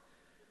die.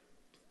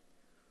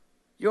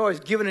 You're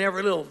always giving in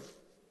every little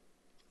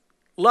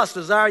lust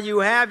desire you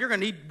have. You're going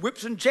to need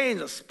whips and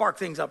chains to spark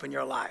things up in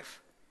your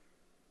life.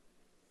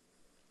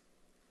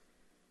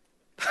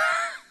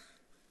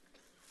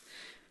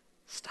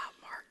 Stop,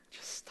 Mark.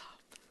 Just stop.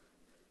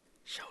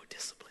 Show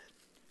discipline.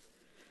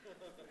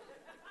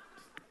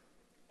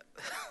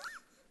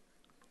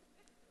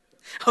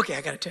 Okay,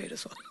 I got to tell you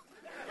this one.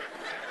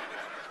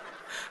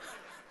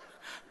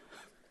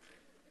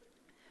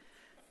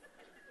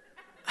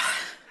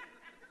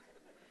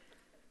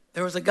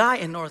 There was a guy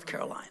in North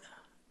Carolina.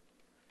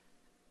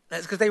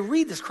 That's because they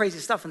read this crazy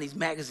stuff in these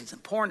magazines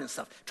and porn and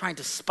stuff, trying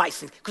to spice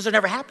things, because they're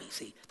never happy,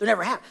 see? They're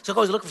never happy. So he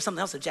goes looking for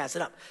something else to jazz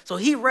it up. So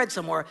he read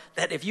somewhere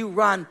that if you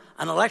run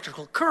an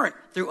electrical current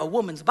through a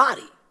woman's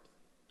body,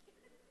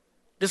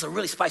 this will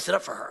really spice it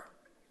up for her.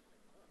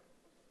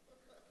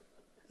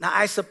 Now,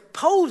 I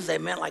suppose they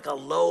meant like a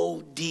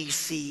low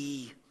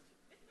DC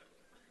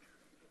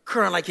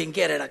current like you can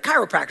get at a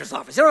chiropractor's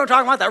office. You know what I'm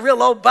talking about? That real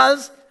low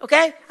buzz,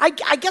 okay? I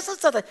guess that's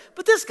something.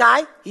 But this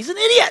guy, he's an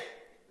idiot.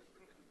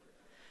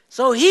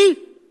 So he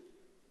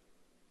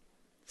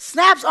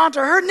snaps onto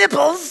her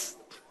nipples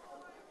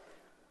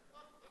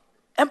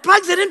and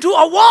plugs it into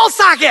a wall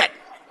socket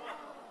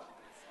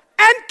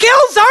and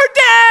kills her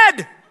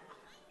dead.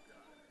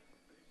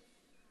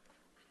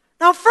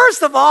 Now,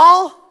 first of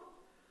all,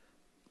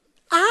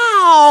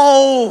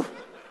 ow!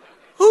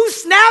 Who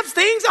snaps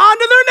things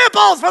onto their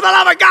nipples, for the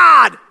love of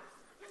God?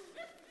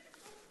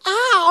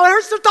 Ow, it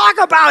hurts to talk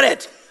about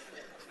it.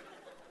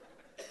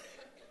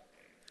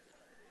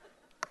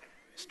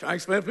 Trying to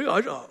explain to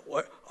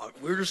people,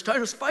 we're just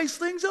trying to spice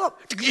things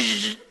up.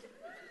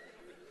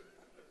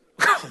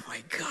 Oh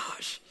my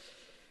gosh.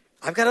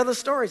 I've got other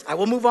stories. I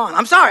will move on.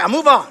 I'm sorry, I'll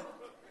move on.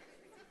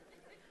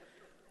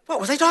 What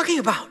was I talking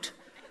about?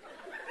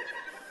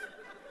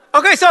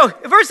 Okay, so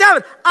verse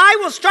 7, I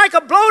will strike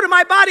a blow to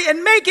my body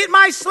and make it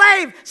my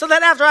slave, so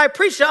that after I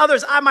preach to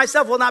others, I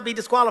myself will not be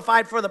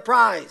disqualified for the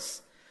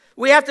prize.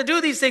 We have to do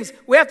these things.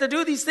 We have to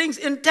do these things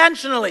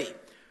intentionally.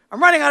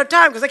 I'm running out of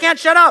time because I can't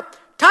shut up.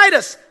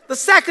 Titus, the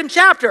 2nd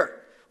chapter,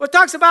 what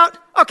talks about,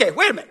 okay,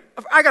 wait a minute.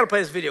 I got to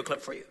play this video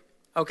clip for you,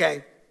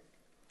 okay?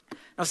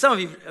 Now, some of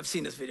you have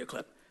seen this video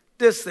clip.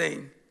 This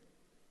thing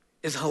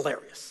is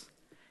hilarious.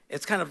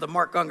 It's kind of the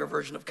Mark Gungor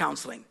version of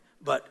counseling,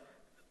 but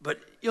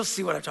you'll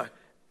see what I'm talking about.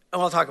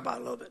 And I'll talk about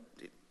it a little bit.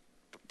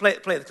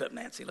 Play the clip,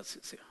 Nancy. Let's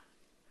see.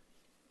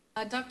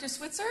 Dr.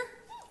 Switzer?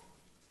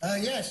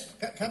 Yes,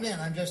 come in.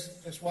 I'm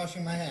just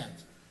washing my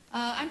hands.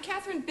 I'm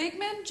Catherine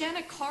Bigman.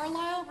 Janet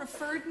Carlisle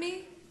referred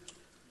me.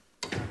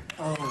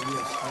 Oh,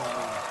 yes.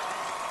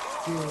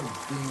 Still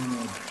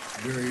being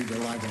buried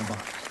alive in a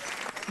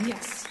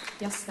box.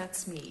 Yes,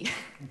 that's me.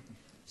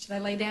 Should I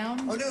lay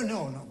down? Oh,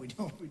 no, we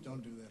don't do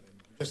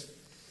that.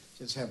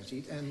 Just have a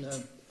seat. And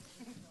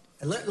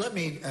let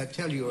me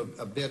tell you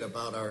a bit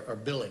about our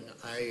billing.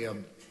 I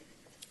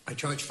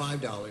charge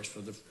 $5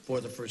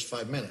 for the first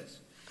 5 minutes,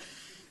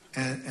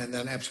 and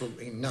then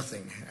absolutely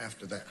nothing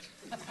after that.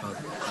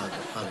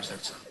 How does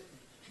that sound?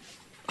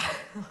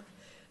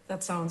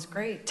 That sounds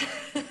great.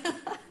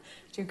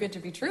 Too good to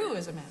be true,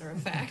 as a matter of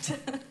fact.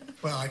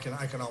 Well, I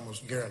can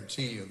almost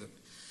guarantee you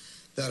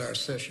that our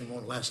session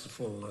won't last the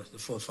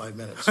full 5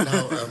 minutes.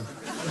 Now,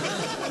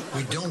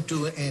 we don't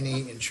do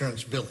any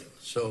insurance billing,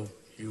 so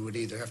you would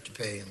either have to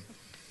pay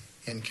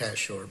in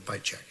cash or by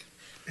check.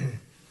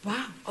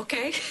 Wow.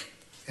 Okay.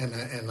 And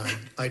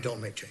I don't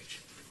make change.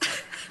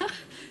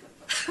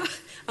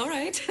 All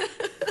right.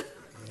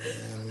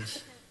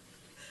 And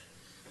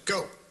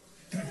go.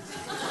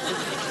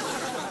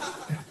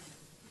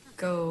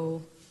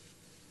 Go.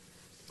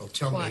 Well,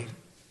 tell What?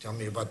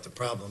 me about the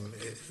problem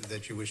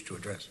that you wish to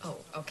address. Oh,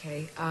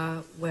 okay.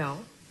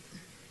 Well,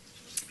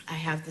 I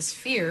have this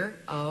fear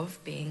of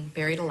being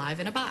buried alive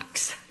in a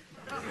box.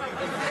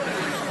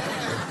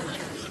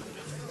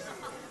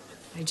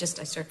 I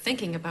start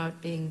thinking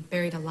about being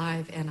buried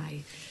alive and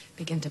I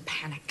begin to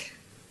panic.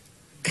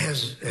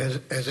 Has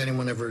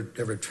anyone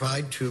ever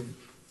tried to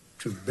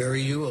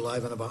bury you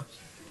alive in a box?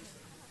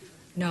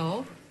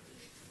 No,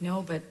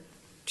 but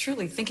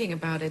truly thinking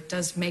about it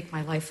does make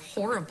my life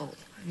horrible.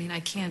 I mean,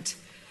 I can't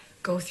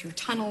go through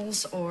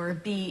tunnels or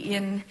be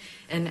in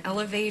an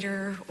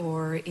elevator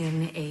or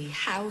in a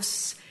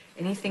house,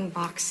 anything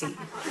boxy.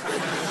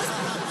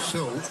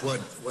 So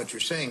what you're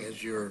saying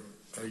is you're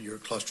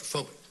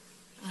claustrophobic.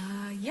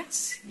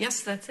 Yes,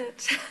 that's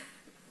it.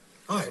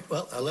 All right,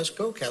 well, let's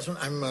go, Catherine.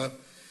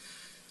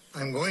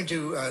 I'm going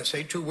to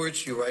say 2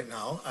 words to you right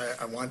now.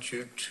 I want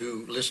you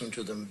to listen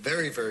to them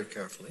very, very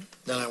carefully.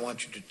 Then I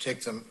want you to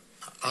take them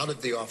out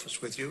of the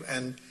office with you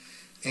and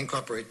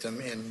incorporate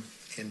them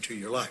into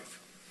your life.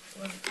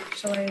 Well,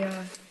 shall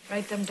I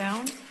write them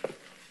down?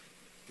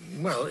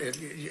 Well,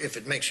 if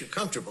it makes you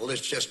comfortable,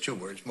 it's just 2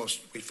 words.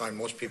 We find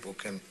most people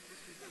can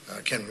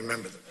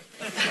remember them.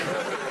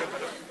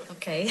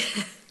 Okay.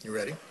 You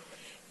ready?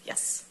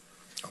 Yes.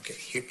 Okay,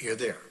 here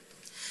they are.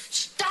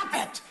 Stop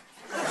it!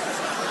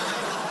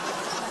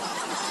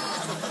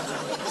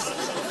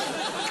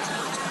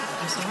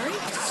 I'm sorry?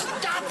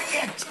 Stop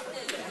it!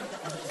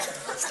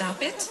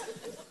 Stop it?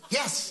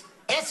 Yes,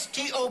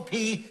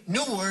 S-T-O-P,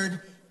 new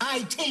word,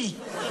 I-T.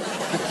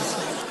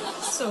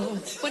 So,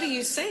 what are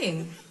you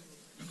saying?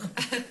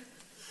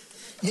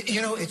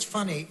 You know, it's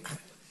funny.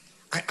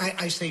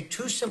 I say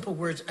two simple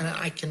words, and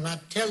I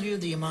cannot tell you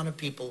the amount of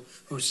people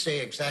who say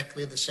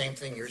exactly the same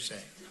thing you're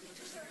saying.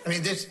 I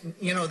mean, this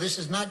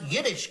is not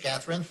Yiddish,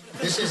 Catherine.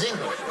 This is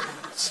English.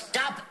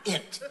 Stop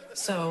it.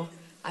 So,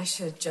 I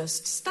should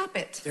just stop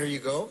it. There you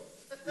go.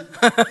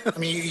 I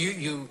mean,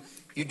 you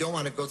don't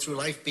want to go through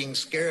life being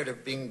scared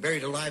of being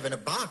buried alive in a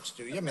box,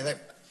 do you? I mean, that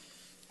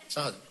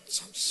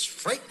sounds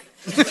frightening.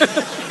 It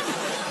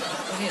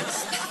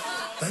is.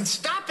 Then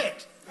stop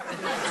it.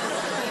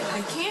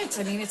 I can't.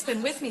 I mean, it's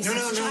been with me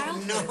since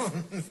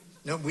childhood.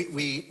 No,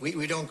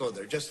 we don't go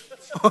there. Just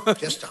stop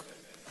it.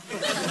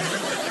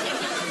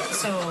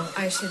 So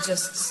I should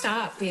just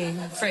stop being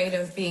afraid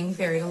of being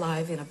buried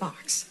alive in a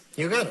box.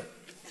 You got it.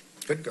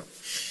 Good girl.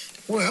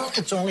 Well,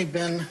 it's only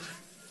been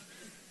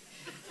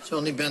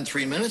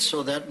 3 minutes,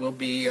 so that will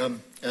be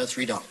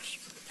 $3.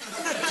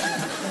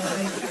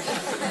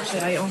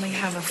 Actually, I only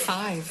have a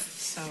 5,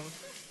 so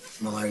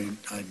Well,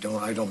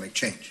 I don't make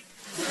change.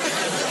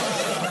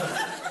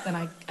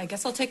 then I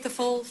guess I'll take the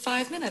full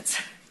 5 minutes.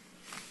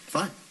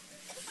 Fine.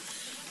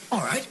 All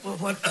right. Well,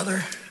 what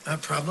other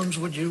problems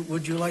would you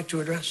like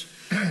to address?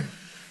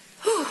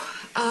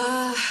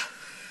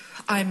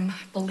 I'm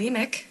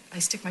bulimic. I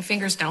stick my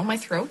fingers down my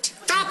throat.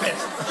 Stop it!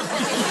 What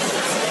are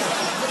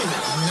you,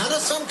 a nut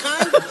of some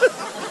kind?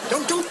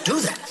 Don't do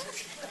that.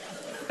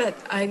 But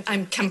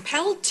I'm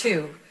compelled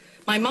to.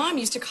 My mom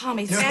used to call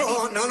me fatty.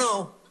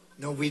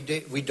 No, we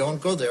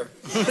don't go there.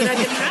 But I've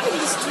been having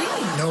this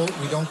dream. No,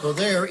 we don't go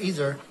there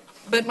either.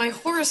 But my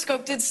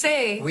horoscope did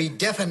say... We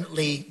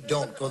definitely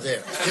don't go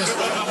there.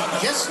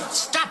 Just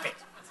stop it.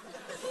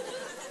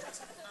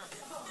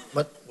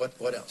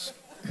 What else?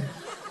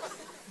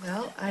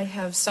 Well, I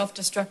have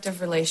self-destructive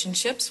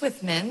relationships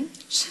with men.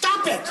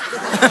 Stop it!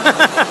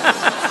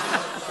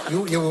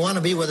 You want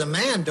to be with a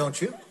man, don't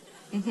you?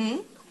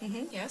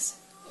 Yes.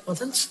 Well,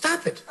 then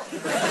stop it.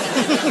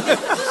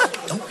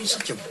 Don't be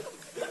such a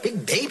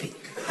big baby.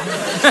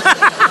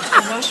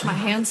 I wash my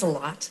hands a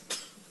lot.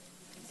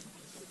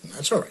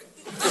 That's all right.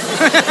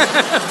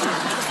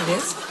 It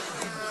is?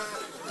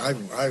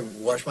 I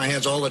wash my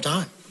hands all the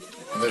time.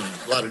 There's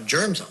a lot of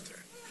germs out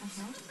there.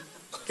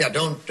 Yeah,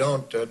 don't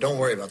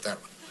worry about that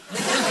one.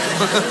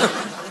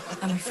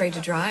 I'm afraid to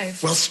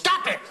drive. Well,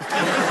 stop it!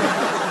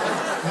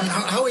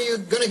 How are you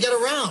going to get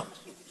around?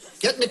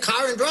 Get in the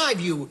car and drive,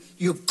 you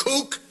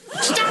kook.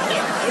 Stop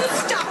it! You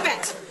stop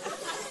it!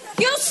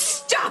 You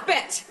stop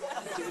it!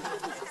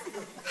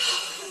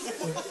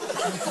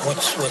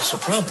 What's the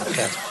problem,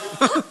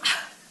 Catherine?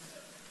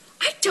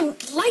 I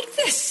don't like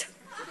this.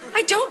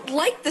 I don't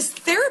like this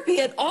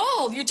therapy at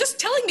all. You're just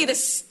telling me to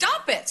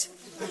stop it.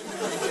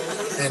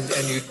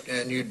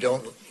 And you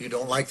don't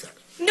like that?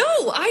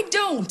 No, I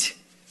don't.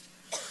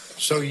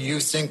 So you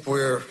think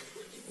we're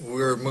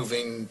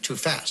moving too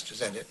fast? Is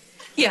that it?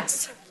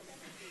 Yes.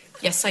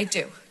 Yes, I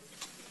do.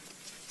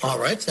 All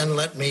right, then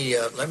let me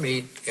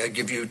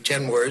give you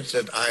 10 words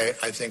that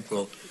I think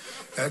will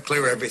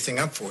clear everything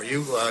up for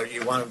you.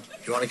 You want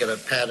to get a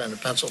pad and a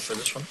pencil for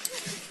this one?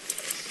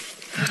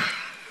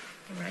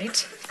 All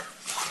right.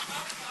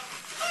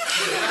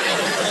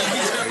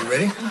 Are you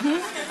ready?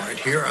 Mm-hmm. All right,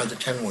 here are the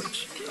 10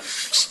 words.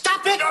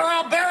 Stop it, or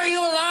I'll bury you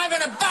alive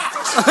in a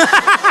box.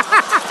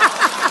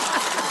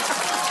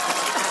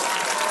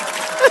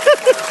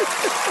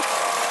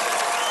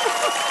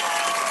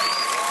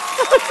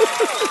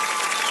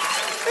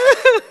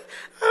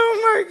 Oh,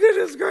 my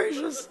goodness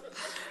gracious.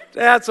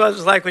 That's what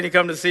it's like when you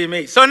come to see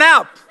me. So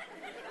now,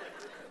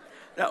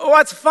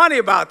 what's funny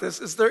about this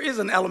is there is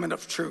an element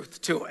of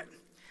truth to it.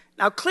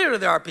 Now, clearly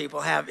there are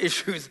people who have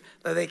issues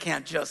that they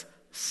can't just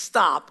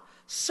stop,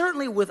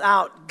 certainly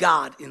without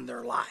God in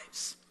their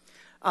lives.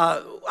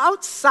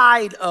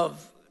 Outside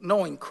of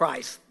knowing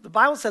Christ, the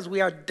Bible says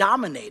we are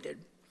dominated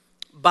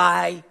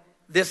by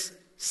this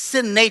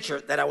sin nature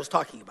that I was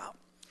talking about.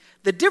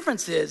 The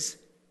difference is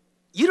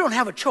you don't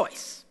have a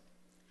choice.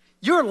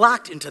 You're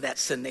locked into that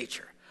sin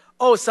nature.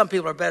 Oh, some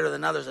people are better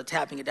than others at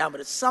tapping it down,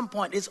 but at some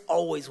point it's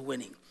always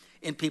winning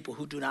in people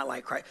who do not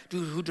like Christ,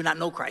 who do not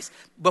know Christ.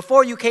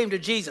 Before you came to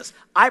Jesus,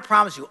 I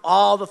promise you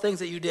all the things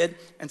that you did,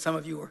 and some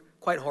of you were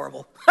quite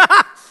horrible,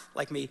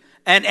 like me.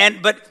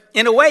 But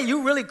in a way,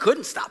 you really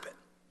couldn't stop it.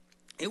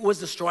 It was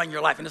destroying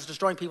your life, and it's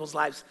destroying people's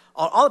lives.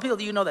 All the people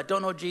that you know that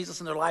don't know Jesus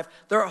in their life,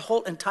 their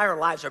whole entire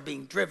lives are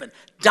being driven,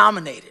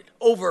 dominated,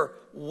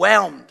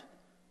 overwhelmed,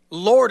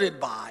 lorded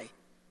by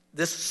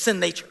this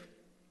sin nature.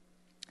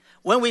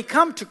 When we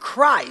come to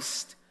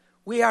Christ,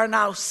 we are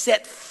now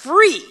set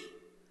free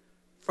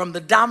from the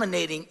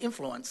dominating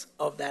influence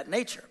of that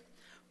nature.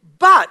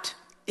 But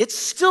it's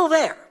still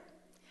there.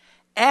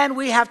 And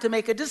we have to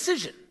make a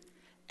decision.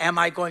 Am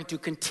I going to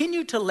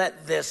continue to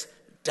let this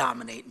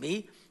dominate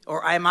me?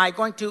 Or am I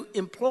going to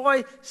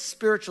employ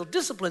spiritual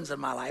disciplines in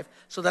my life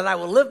so that I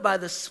will live by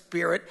the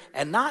Spirit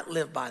and not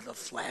live by the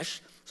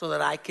flesh, so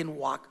that I can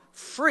walk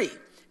free?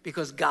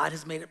 Because God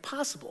has made it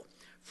possible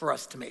for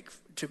us to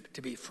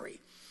be free.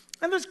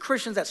 And there's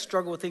Christians that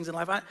struggle with things in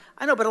life.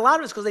 I know, but a lot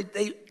of it's because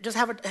they just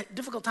have a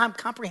difficult time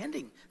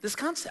comprehending this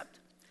concept.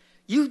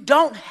 You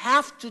don't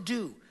have to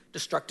do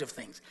destructive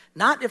things,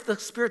 not if the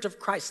Spirit of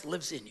Christ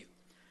lives in you.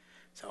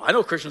 So I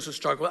know Christians who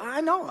struggle.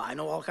 I know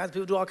all kinds of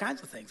people do all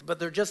kinds of things, but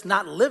they're just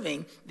not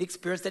living the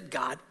experience that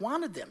God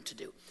wanted them to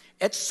do.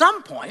 At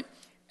some point,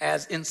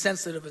 as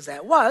insensitive as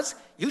that was,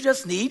 you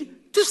just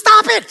need to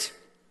stop it.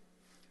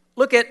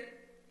 Look at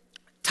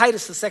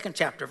Titus, the 2nd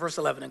chapter, verse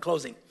 11 in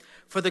closing.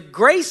 For the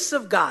grace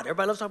of God,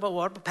 everybody loves to talk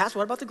about, Pastor,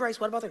 what about the grace?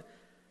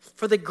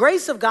 For the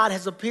grace of God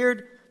has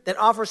appeared that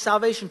offers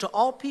salvation to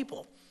all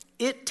people.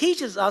 It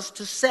teaches us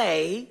to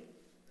say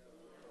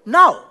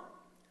no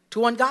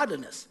to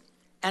ungodliness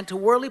and to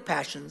worldly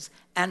passions,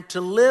 and to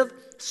live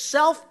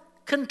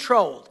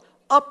self-controlled,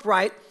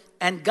 upright,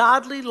 and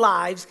godly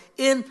lives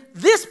in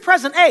this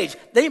present age.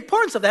 The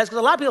importance of that is because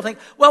a lot of people think,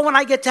 well, when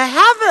I get to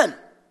heaven,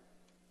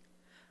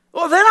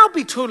 well, then I'll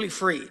be totally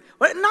free.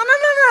 Well,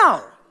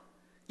 no.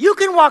 You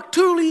can walk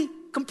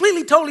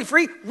completely, totally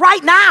free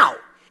right now,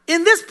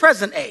 in this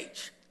present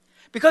age.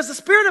 Because the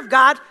Spirit of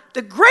God,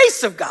 the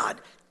grace of God,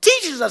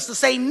 teaches us to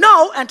say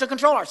no and to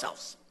control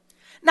ourselves.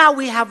 Now,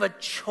 we have a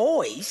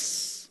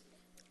choice.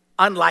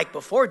 Unlike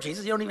before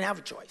Jesus, you don't even have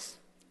a choice.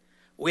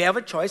 We have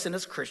a choice, and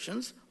as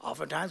Christians,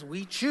 oftentimes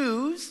we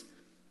choose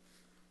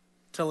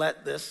to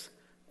let this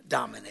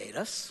dominate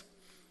us.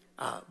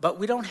 But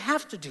we don't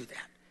have to do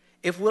that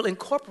if we'll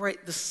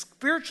incorporate the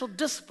spiritual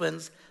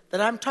disciplines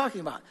that I'm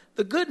talking about.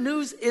 The good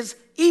news is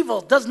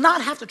evil does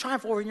not have to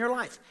triumph over in your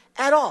life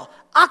at all.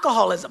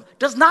 Alcoholism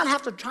does not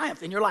have to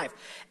triumph in your life.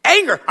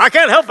 Anger, I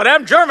can't help it,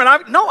 I'm German.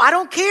 No, I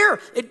don't care.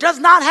 It does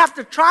not have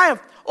to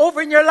triumph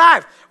over in your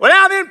life. Well,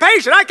 I'm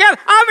impatient.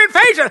 I'm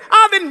impatient.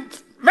 I've been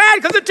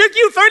mad because it took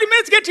you 30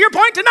 minutes to get to your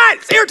point tonight.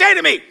 It's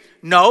irritating me.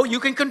 No, you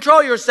can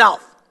control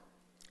yourself.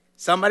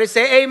 Somebody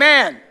say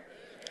amen.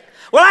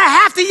 Well, I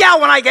have to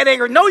yell when I get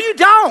angry. No, you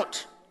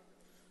don't.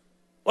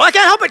 Well, I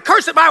can't help but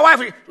curse at my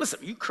wife. Listen,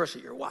 you curse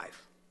at your wife.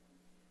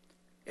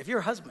 If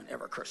your husband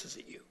ever curses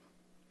at you,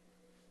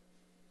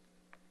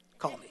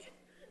 call me.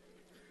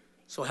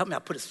 So help me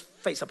out put his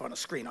face up on a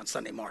screen on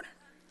Sunday morning.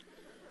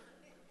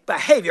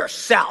 Behave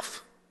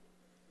yourself.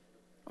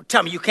 Don't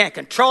tell me you can't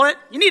control it.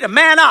 You need to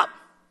man up.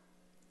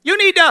 You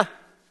need to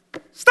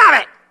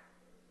stop it.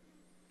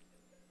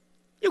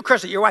 You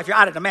curse at your wife, you're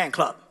out of the man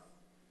club.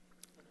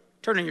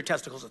 Turn in your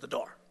testicles at the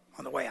door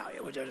on the way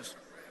out. Would you just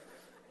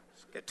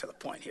get to the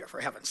point here, for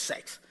heaven's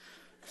sakes.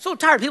 So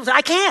tired of people say,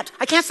 I can't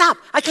stop.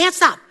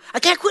 I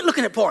can't quit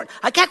looking at porn.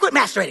 I can't quit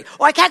masturbating.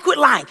 Or I can't quit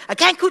lying. I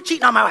can't quit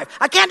cheating on my wife.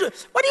 I can't do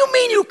it. What do you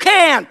mean you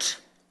can't?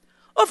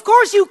 Of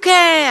course you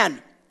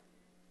can.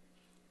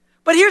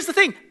 But here's the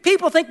thing.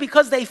 People think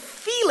because they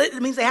feel it,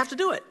 it means they have to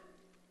do it.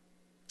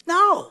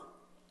 No.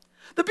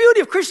 The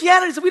beauty of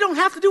Christianity is that we don't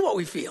have to do what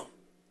we feel.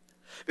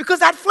 Because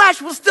that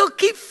flesh will still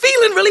keep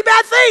feeling really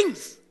bad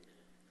things.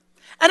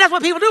 And that's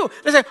what people do.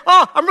 They say,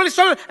 oh, I'm really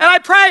struggling. And I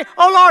pray,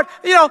 oh, Lord,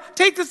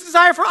 take this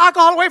desire for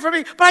alcohol away from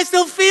me. But I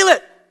still feel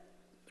it.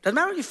 It doesn't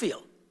matter what you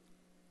feel.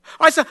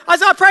 I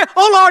pray,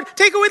 oh, Lord,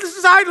 take away this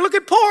desire to look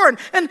at porn.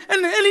 And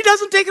he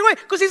doesn't take it away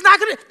because he's not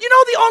going to. You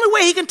know the only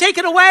way he can take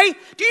it away?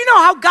 Do you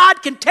know how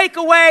God can take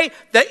away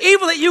the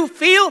evil that you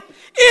feel?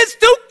 Is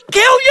to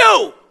kill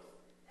you.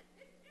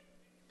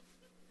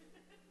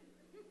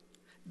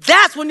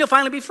 That's when you'll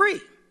finally be free.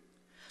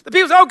 The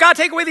people say, oh, God,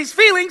 take away these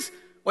feelings.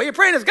 What you're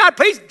praying is, God,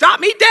 please drop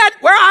me dead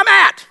where I'm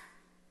at.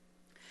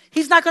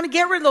 He's not going to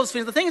get rid of those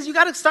feelings. The thing is, you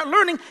got to start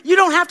learning. You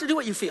don't have to do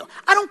what you feel.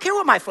 I don't care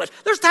what my flesh.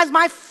 There's times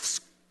my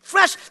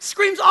flesh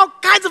screams all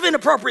kinds of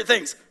inappropriate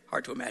things.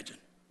 Hard to imagine.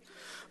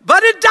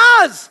 But it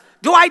does.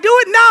 Do I do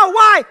it? No.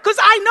 Why? Because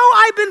I know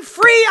I've been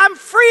free. I'm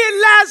free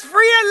at last,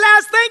 free at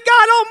last. Thank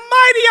God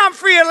Almighty I'm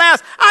free at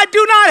last. I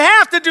do not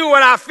have to do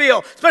what I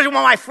feel, especially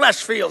when my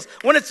flesh feels,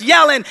 when it's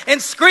yelling and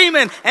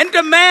screaming and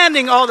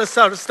demanding all this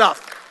other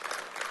stuff.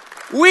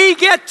 We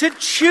get to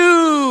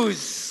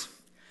choose.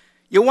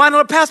 You want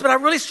to pass, but I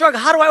really struggle.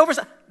 How do I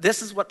overcome?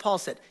 This is what Paul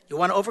said. You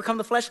want to overcome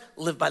the flesh?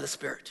 Live by the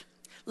Spirit.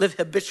 Live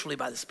habitually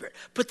by the Spirit.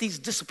 Put these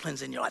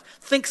disciplines in your life.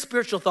 Think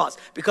spiritual thoughts.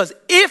 Because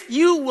if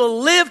you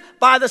will live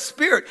by the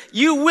Spirit,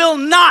 you will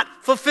not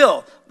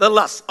fulfill the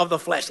lusts of the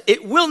flesh.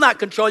 It will not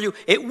control you.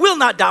 It will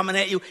not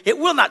dominate you. It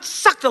will not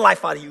suck the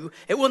life out of you.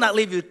 It will not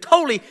leave you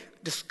totally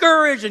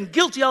discouraged and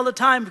guilty all the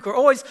time because you're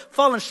always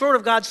falling short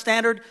of God's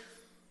standard.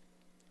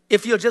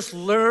 If you'll just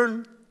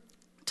learn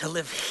to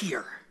live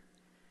here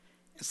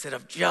instead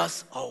of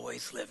just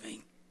always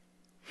living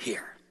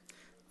here.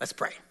 Let's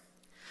pray.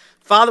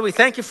 Father, we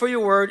thank you for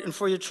your word and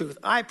for your truth.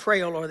 I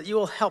pray, oh Lord, that you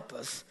will help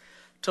us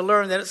to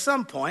learn that at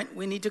some point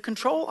we need to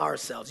control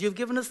ourselves. You've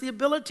given us the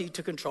ability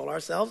to control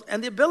ourselves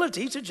and the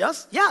ability to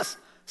just,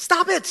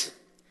 stop it.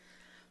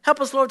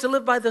 Help us, Lord, to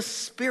live by the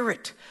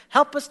Spirit.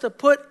 Help us to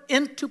put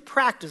into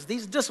practice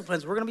these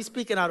disciplines we're going to be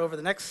speaking out over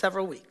the next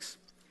several weeks.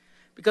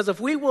 Because if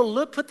we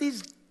will put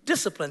these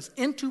disciplines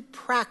into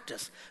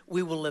practice,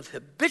 we will live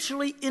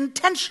habitually,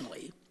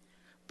 intentionally,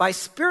 by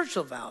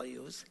spiritual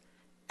values,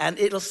 and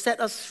it'll set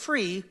us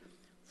free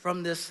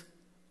from this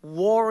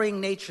warring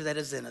nature that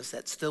is in us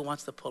that still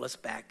wants to pull us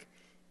back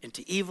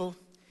into evil,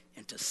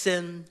 into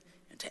sin,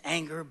 into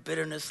anger,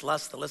 bitterness,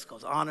 lust. The list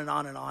goes on and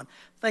on and on.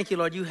 Thank you,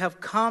 Lord. You have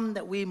come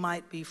that we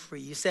might be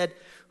free. You said,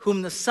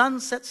 whom the Son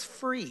sets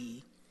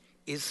free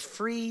is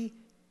free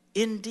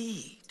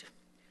indeed.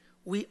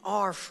 We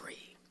are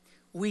free.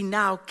 We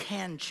now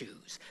can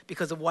choose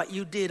because of what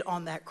you did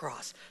on that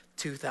cross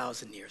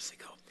 2,000 years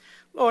ago.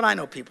 Lord, I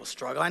know people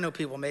struggle. I know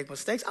people make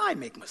mistakes. I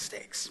make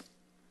mistakes.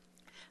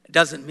 It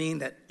doesn't mean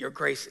that your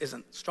grace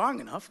isn't strong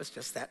enough. It's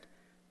just that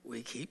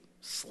we keep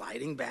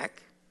sliding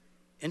back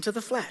into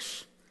the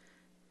flesh.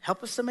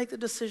 Help us to make the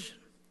decision.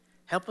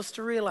 Help us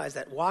to realize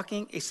that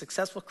walking a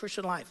successful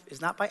Christian life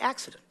is not by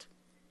accident.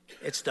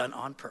 It's done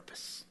on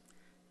purpose.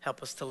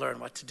 Help us to learn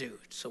what to do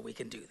so we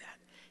can do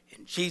that.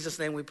 In Jesus'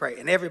 name we pray.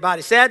 And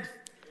everybody said,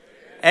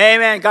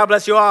 Amen. God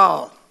bless you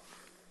all.